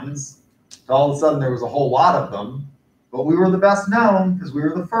ones to all of a sudden there was a whole lot of them, but we were the best known because we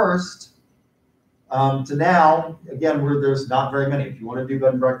were the first. To now, again, there's not very many. If you want to do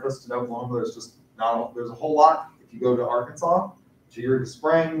bed and breakfast in Oklahoma, there's a whole lot. If you go to Arkansas, to Eureka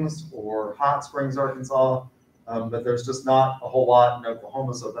Springs or Hot Springs, Arkansas, but there's just not a whole lot in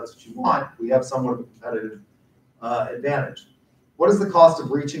Oklahoma. So if that's what you want, we have somewhat of a competitive advantage. What is the cost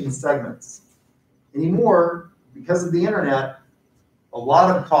of reaching the segments? Anymore, because of the internet, a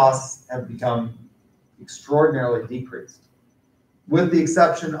lot of costs have become extraordinarily decreased, with the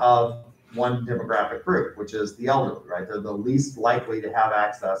exception of one demographic group, which is the elderly, right? They're the least likely to have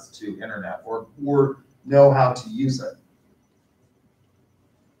access to internet or know how to use it.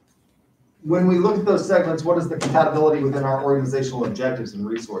 When we look at those segments, what is the compatibility within our organizational objectives and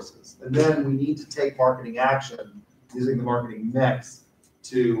resources? And then we need to take marketing action using the marketing mix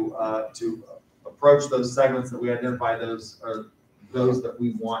to approach those segments that we identify those that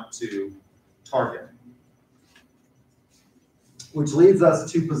we want to target. Which leads us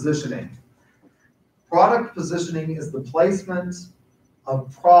to positioning. Product positioning is the placement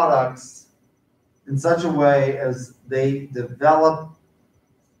of products in such a way as they develop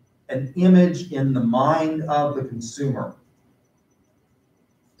an image in the mind of the consumer.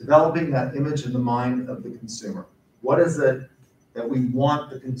 Developing that image in the mind of the consumer. What is it that we want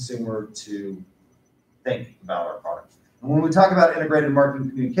the consumer to think about our product? And when we talk about integrated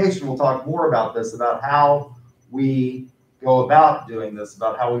marketing communication, we'll talk more about this, about how we go about doing this,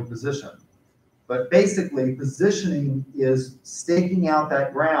 about how we position. But basically, positioning is staking out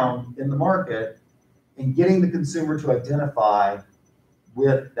that ground in the market and getting the consumer to identify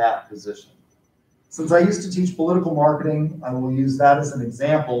with that position. Since I used to teach political marketing, I will use that as an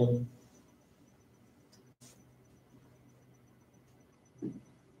example.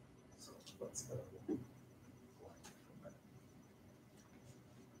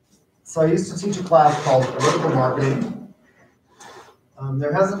 So I used to teach a class called political marketing.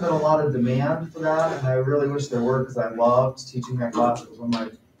 There hasn't been a lot of demand for that, and I really wish there were because I loved teaching that class. It was one of my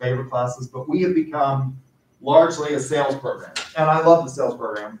favorite classes, but we have become largely a sales program. And I love the sales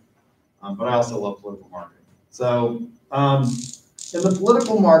program, but I also love political marketing. So in the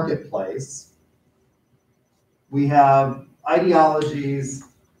political marketplace, we have ideologies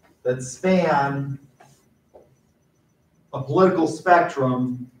that span a political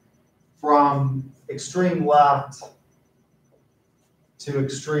spectrum from extreme left to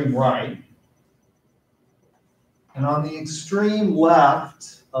extreme right. And on the extreme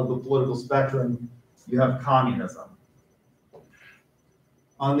left of the political spectrum, you have communism.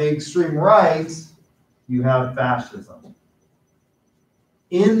 On the extreme right, you have fascism.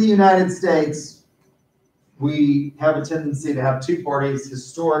 In the United States, we have a tendency to have two parties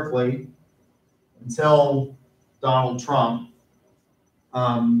historically, until Donald Trump,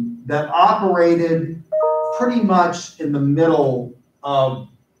 that operated pretty much in the middle of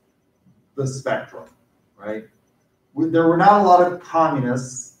the spectrum, right? There were not a lot of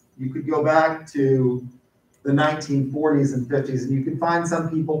communists. You could go back to the 1940s and 50s, and you could find some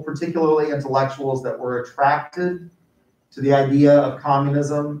people, particularly intellectuals, that were attracted to the idea of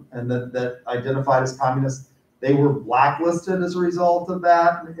communism and that identified as communists. They were blacklisted as a result of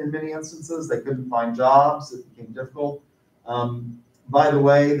that in many instances. They couldn't find jobs. It became difficult. By the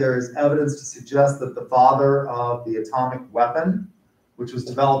way, there is evidence to suggest that the father of the atomic weapon, which was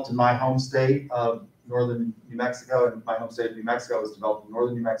developed in my home state of northern New Mexico, and my home state of New Mexico was developed in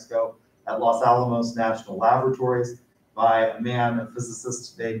northern New Mexico at Los Alamos National Laboratories by a man, a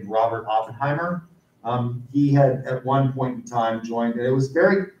physicist named Robert Oppenheimer. He had at one point in time joined, and it was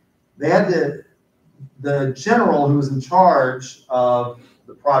the general who was in charge of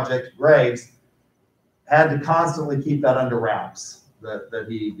the Graves had to constantly keep that under wraps,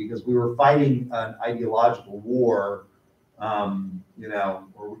 because we were fighting an ideological war,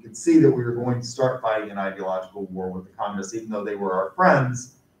 or we could see that we were going to start fighting an ideological war with the communists, even though they were our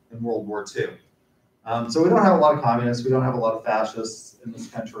friends in World War II. So we don't have a lot of communists. We don't have a lot of fascists in this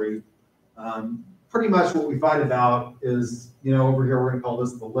country. Pretty much what we fight about is, over here we're going to call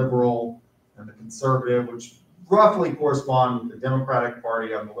this the liberal and the conservative, which roughly correspond with the Democratic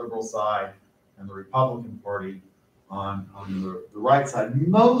Party on the liberal side and the Republican Party on the right side.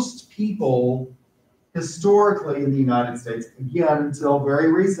 Most people historically in the United States, again, until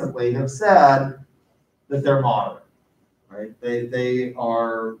very recently, have said that they're moderate, right? They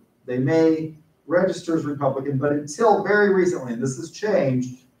may register as Republican, but until very recently, and this has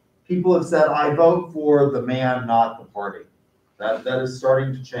changed, people have said, I vote for the man, not the party. That is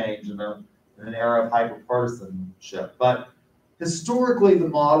starting to change in an era of hyper-partisanship. But historically, the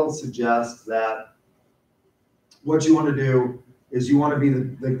model suggests that what you want to do is you want to be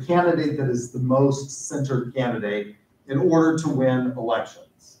the candidate that is the most centered candidate in order to win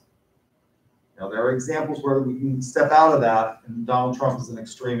elections. Now, there are examples where we can step out of that, and Donald Trump is an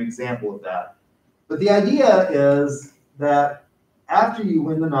extreme example of that. But the idea is that after you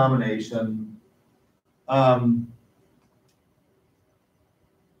win the nomination,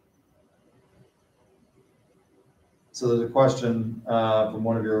 so there's a question from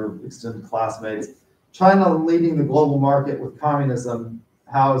one of your extended classmates. China leading the global market with communism,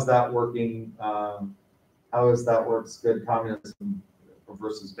 how is that working? How is that works good communism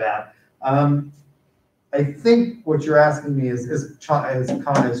versus bad? I think what you're asking me is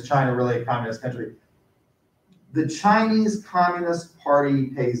China really a communist country? The Chinese Communist Party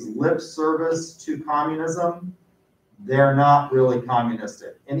pays lip service to communism. They're not really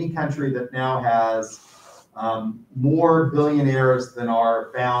communistic. Any country that now has more billionaires than are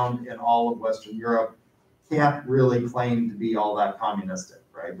found in all of Western Europe can't really claim to be all that communistic,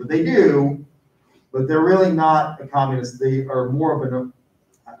 right? But they do, but they're really not a communist. They are more of an,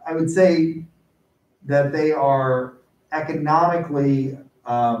 I would say that they are economically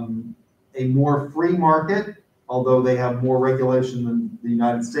a more free market, although they have more regulation than the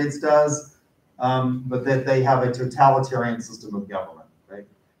United States does, but that they have a totalitarian system of government, right?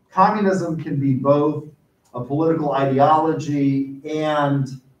 Communism can be both a political ideology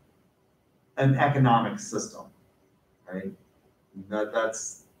and an economic system, right?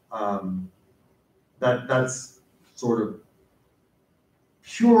 That's sort of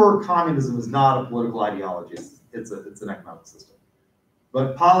pure communism is not a political ideology. It's an economic system.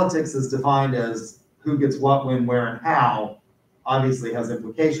 But politics is defined as who gets what, when, where, and how. Obviously has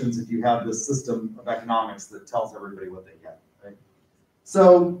implications if you have this system of economics that tells everybody what they get, right?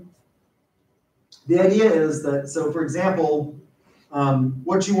 So the idea is that, so for example,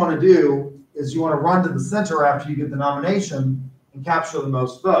 what you want to do is you want to run to the center after you get the nomination and capture the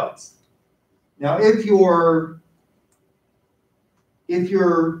most votes. Now, if your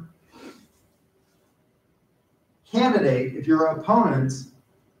candidate, if your opponent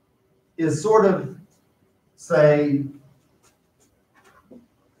is sort of, say,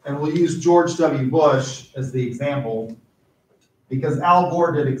 and we'll use George W. Bush as the example, because Al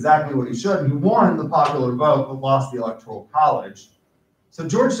Gore did exactly what he should. He won the popular vote, but lost the Electoral College. So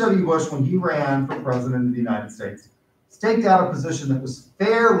George W. Bush, when he ran for president of the United States, staked out a position that was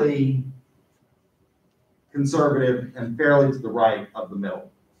fairly conservative and fairly to the right of the middle.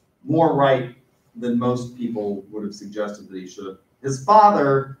 More right than most people would have suggested that he should have. His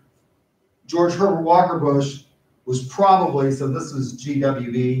father, George Herbert Walker Bush, was probably, so this is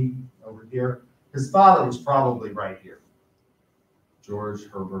GWB over here, his father was probably right here. George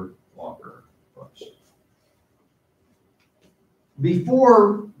Herbert Walker Bush.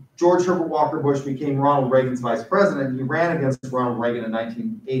 Before George Herbert Walker Bush became Ronald Reagan's vice president, he ran against Ronald Reagan in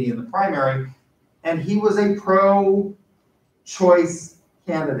 1980 in the primary, and he was a pro-choice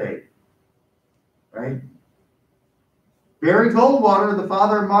candidate, right? Barry Goldwater, the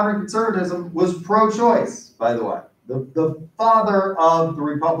father of modern conservatism, was pro-choice, by the way. The father of the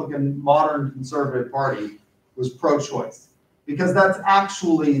Republican modern conservative party was pro-choice, because that's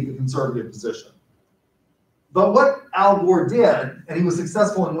actually the conservative position. But what Al Gore did, and he was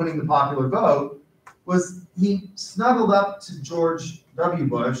successful in winning the popular vote, was he snuggled up to George W.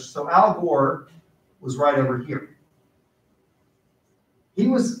 Bush, so Al Gore was right over here. He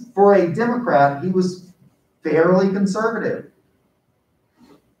was, for a Democrat, he was fairly conservative.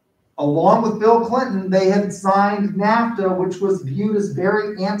 Along with Bill Clinton, they had signed NAFTA, which was viewed as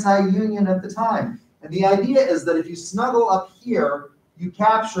very anti-union at the time. And the idea is that if you snuggle up here, you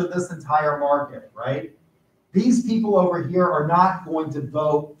capture this entire market, right? These people over here are not going to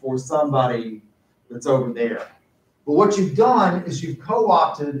vote for somebody that's over there. But what you've done is you've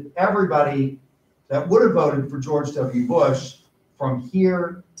co-opted everybody that would have voted for George W. Bush from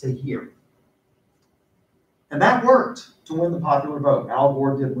here to here. And that worked to win the popular vote. Al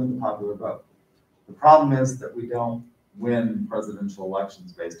Gore did win the popular vote. The problem is that we don't win presidential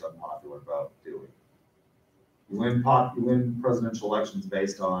elections based on popular vote, do we? You win presidential elections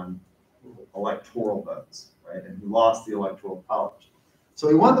based on electoral votes, right? And he lost the Electoral College. So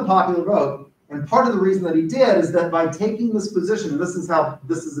he won the popular vote, and part of the reason that he did is that by taking this position, and this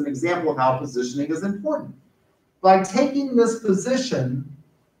is an example of how positioning is important. By taking this position,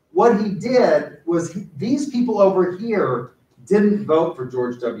 what he did was these people over here didn't vote for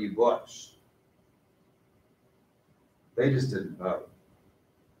George W. Bush. They just didn't vote.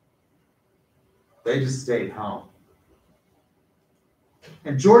 They just stayed home.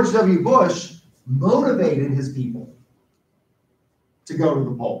 And George W. Bush motivated his people. to go to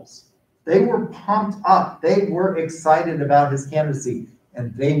the polls. They were pumped up. They were excited about his candidacy,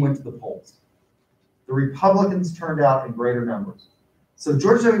 and they went to the polls. The Republicans turned out in greater numbers. So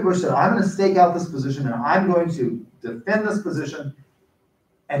George W. Bush said, I'm going to stake out this position, and I'm going to defend this position.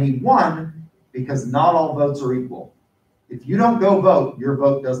 And he won because not all votes are equal. If you don't go vote, your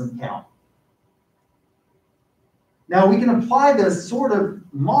vote doesn't count. Now, we can apply this sort of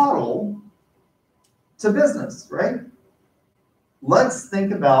model to business, right? Let's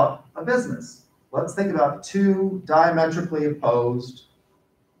think about a business. Let's think about two diametrically opposed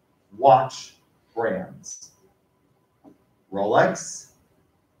watch brands. Rolex,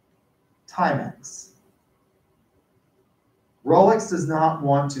 Timex. Rolex does not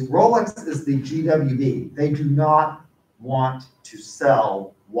want to, Rolex is the GWB. They do not want to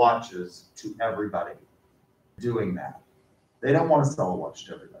sell watches to everybody doing that. They don't want to sell a watch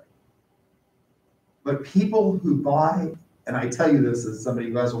to everybody. But people who buy, and I tell you this as somebody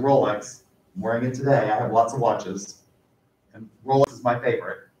who has a Rolex, I'm wearing it today, I have lots of watches, and Rolex is my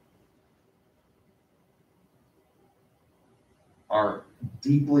favorite, are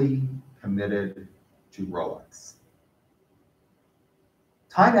deeply committed to Rolex.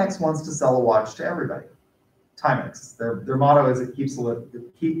 Timex wants to sell a watch to everybody. Timex, their motto is it takes a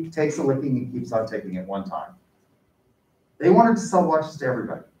licking and keeps on taking it one time. They wanted to sell watches to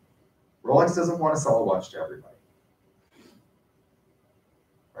everybody. Rolex doesn't want to sell a watch to everybody.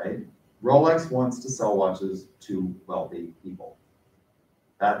 Right? Rolex wants to sell watches to wealthy people.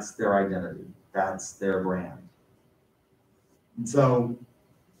 That's their identity. That's their brand. And so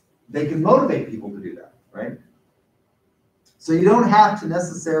they can motivate people to do that, right? So you don't have to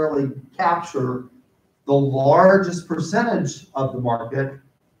necessarily capture the largest percentage of the market.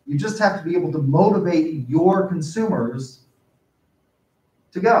 You just have to be able to motivate your consumers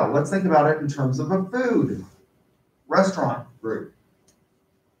to go. Let's think about it in terms of a food restaurant group.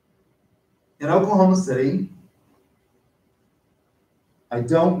 In Oklahoma City, I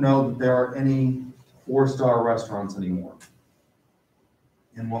don't know that there are any 4-star restaurants anymore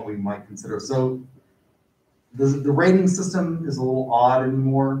in what we might consider. So the rating system is a little odd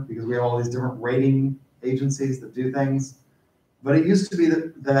anymore because we have all these different rating agencies that do things. But it used to be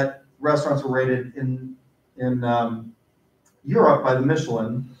that restaurants were rated in Europe by the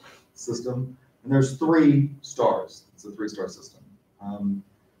Michelin system, and there's 3 stars. It's a 3-star system.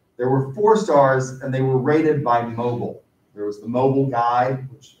 There were 4 stars, and they were rated by Mobile. There was the Mobile Guide,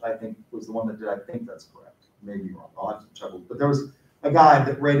 which I think was the one that did. I think that's correct. Maybe wrong. I'll have to check. But there was a guide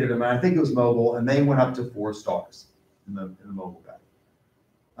that rated them, and I think it was Mobile, and they went up to 4 stars in the Mobile Guide.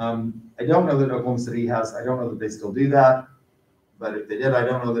 I don't know that Oklahoma City has. I don't know that they still do that. But if they did, I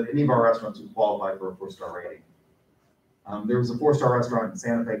don't know that any of our restaurants would qualify for a 4-star rating. There was a 4-star restaurant in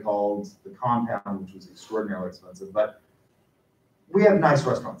Santa Fe called The Compound, which was extraordinarily expensive. But we have nice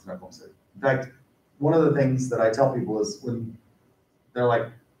restaurants in Oklahoma City. In fact, one of the things that I tell people is when they're like,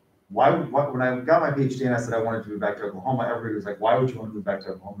 when I got my PhD and I said I wanted to move back to Oklahoma, everybody was like, why would you want to move back to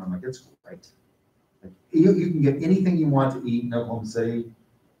Oklahoma? And I'm like, it's great. Like, you can get anything you want to eat in Oklahoma City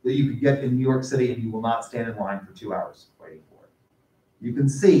that you could get in New York City, and you will not stand in line for 2 hours waiting for it. You can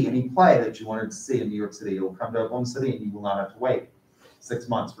see any play that you wanted to see in New York City. It will come to Oklahoma City, and you will not have to wait 6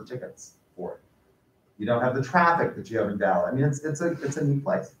 months for tickets for it. You don't have the traffic that you have in Dallas. I mean, it's a neat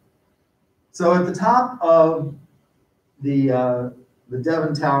place. So at the top of the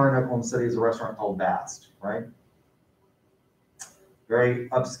Devon Tower in Oklahoma City is a restaurant called Bast, right? Very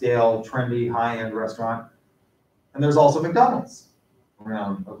upscale, trendy, high-end restaurant. And there's also McDonald's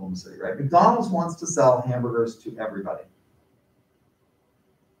around Oklahoma City, right? McDonald's wants to sell hamburgers to everybody.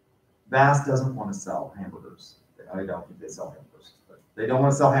 Bast doesn't want to sell hamburgers. I don't think they sell hamburgers, but they don't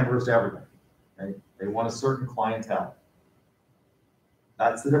want to sell hamburgers to everybody. Right? They want a certain clientele.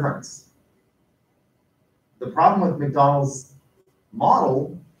 That's the difference. The problem with McDonald's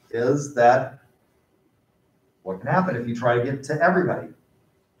model is that what can happen if you try to get to everybody?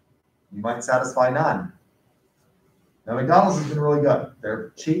 You might satisfy none. Now, McDonald's has been really good.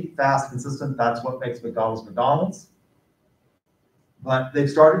 They're cheap, fast, consistent. That's what makes McDonald's McDonald's. But they've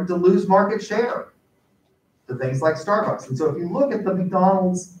started to lose market share to things like Starbucks. And so if you look at the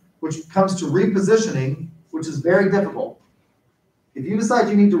McDonald's, which comes to repositioning, which is very difficult. If you decide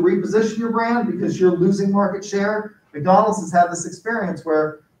you need to reposition your brand because you're losing market share, McDonald's has had this experience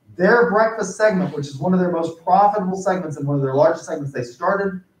where their breakfast segment, which is one of their most profitable segments and one of their largest segments, they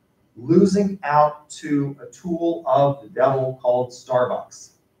started losing out to a tool of the devil called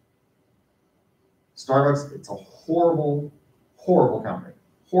Starbucks. Starbucks, it's a horrible, horrible company,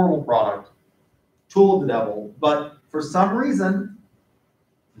 horrible product, tool of the devil. But for some reason,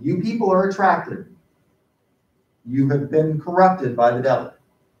 you people are attracted you have been corrupted by the devil.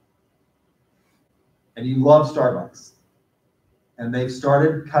 And you love Starbucks. And they've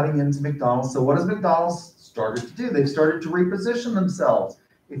started cutting into McDonald's. So what has McDonald's started to do? They've started to reposition themselves.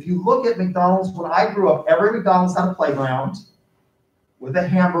 If you look at McDonald's, when I grew up, every McDonald's had a playground with a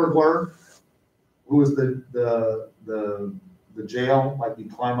hamburger, who was the jail, like you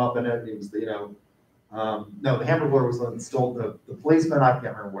climb up in it. It was the, no, the hamburger was still the policeman. I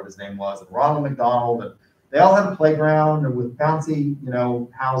can't remember what his name was, and Ronald McDonald, and they all had a playground and with bouncy,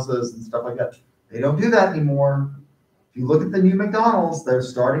 houses and stuff like that. They don't do that anymore. If you look at the new McDonald's, they're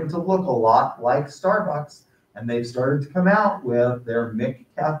starting to look a lot like Starbucks, and they've started to come out with their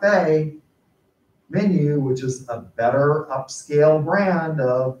McCafe menu, which is a better upscale brand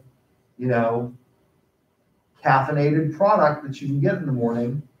of, caffeinated product that you can get in the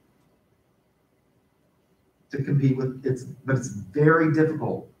morning to compete with. But it's very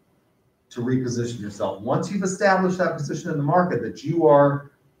difficult to reposition yourself. Once you've established that position in the market, that you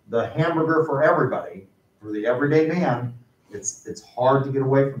are the hamburger for everybody, for the everyday man, it's hard to get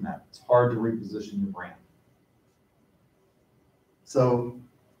away from that. It's hard to reposition your brand. So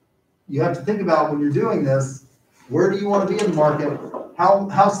you have to think about when you're doing this, where do you want to be in the market?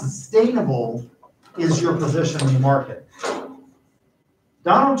 How sustainable is your position in the market?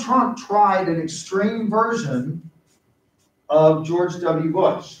 Donald Trump tried an extreme version of George W.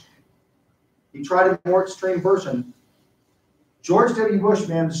 Bush. He tried a more extreme version. George W. Bush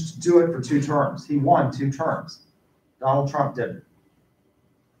managed to do it for 2 terms. He won 2 terms. Donald Trump didn't.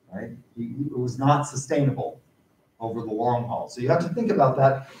 Right? It was not sustainable over the long haul. So you have to think about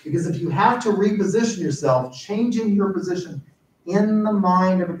that, because if you have to reposition yourself, changing your position in the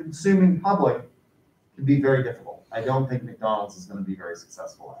mind of a consuming public can be very difficult. I don't think McDonald's is going to be very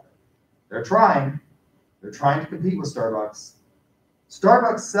successful at it. They're trying to compete with Starbucks.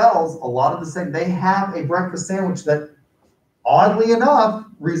 Starbucks sells a lot of the same. They have a breakfast sandwich that, oddly enough,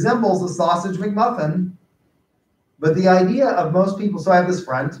 resembles a sausage McMuffin. But the idea of most people, so I have this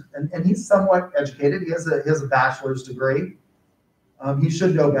friend, and he's somewhat educated. He has a bachelor's degree. He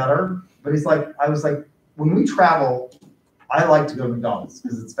should know better. But I was like, when we travel, I like to go to McDonald's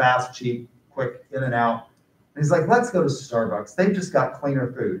because it's fast, cheap, quick, in and out. And he's like, let's go to Starbucks. They've just got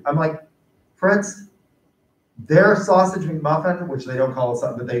cleaner food. I'm like, Fritz, their sausage McMuffin, which they don't call it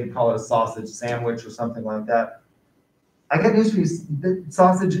something, but they call it a sausage sandwich or something like that. I got news for you. The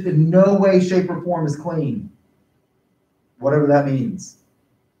sausage in no way, shape, or form is clean. Whatever that means.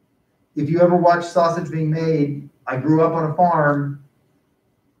 If you ever watch sausage being made, I grew up on a farm,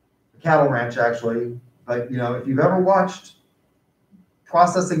 a cattle ranch actually, but if you've ever watched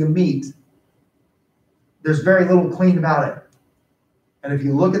processing of meat, there's very little clean about it. And if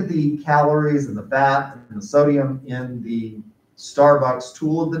you look at the calories and the fat and the sodium in the Starbucks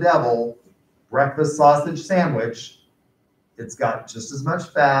tool of the devil breakfast sausage sandwich, it's got just as much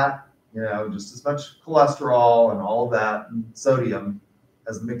fat, just as much cholesterol and all of that and sodium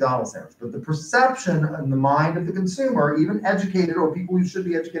as the McDonald's sandwich. But the perception in the mind of the consumer, even educated or people who should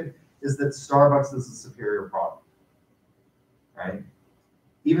be educated, is that Starbucks is a superior product, right?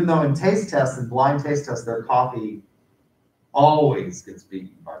 Even though in taste tests and blind taste tests, their coffee always gets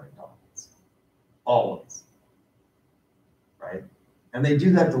beaten by McDonald's. Always. Right? And they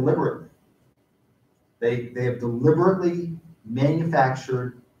do that deliberately. They have deliberately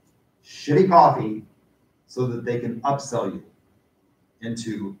manufactured shitty coffee so that they can upsell you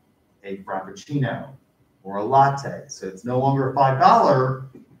into a frappuccino or a latte. So it's no longer a $5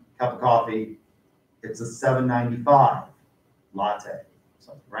 cup of coffee, it's a $7.95 latte.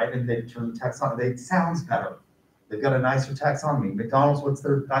 Right? And they turn the taxonomy. It sounds better. They've got a nicer taxonomy. McDonald's, what's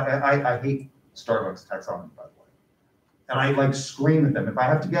their? I hate Starbucks taxonomy, by the way. And I scream at them if I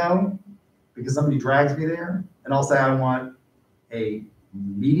have to go because somebody drags me there, and I'll say I want a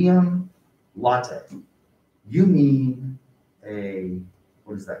medium latte. You mean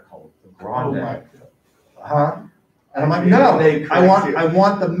what is that called? A grande. And I'm like, no, I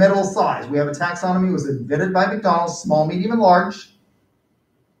want the middle size. We have a taxonomy. It was invented by McDonald's, small, medium, and large.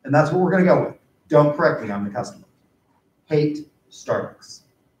 And that's what we're going to go with. Don't correct me, I'm the customer. Hate Starbucks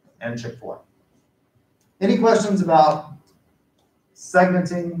and Chick-fil-A. Any questions about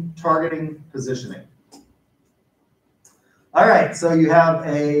segmenting, targeting, positioning? All right, so you have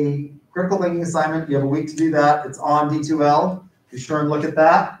a critical thinking assignment. You have a week to do that. It's on D2L. Be sure and look at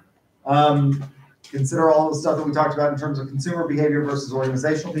that. Consider all the stuff that we talked about in terms of consumer behavior versus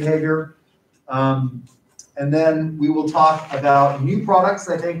organizational behavior. And then we will talk about new products,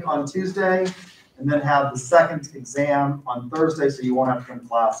 I think, on Tuesday, and then have the second exam on Thursday, so you won't have to come to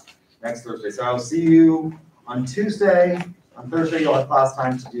class next Thursday. So I'll see you on Tuesday. On Thursday, you'll have class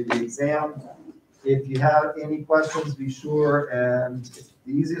time to do the exam. If you have any questions, be sure, and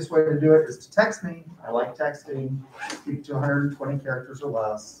the easiest way to do it is to text me. I like texting. Keep it to 120 characters or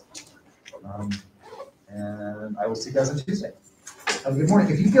less. And I will see you guys on Tuesday. Have a good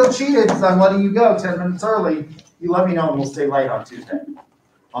morning. If you feel cheated because I'm letting you go 10 minutes early, you let me know and we'll stay late on Tuesday.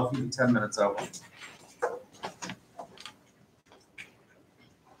 I'll keep you 10 minutes open.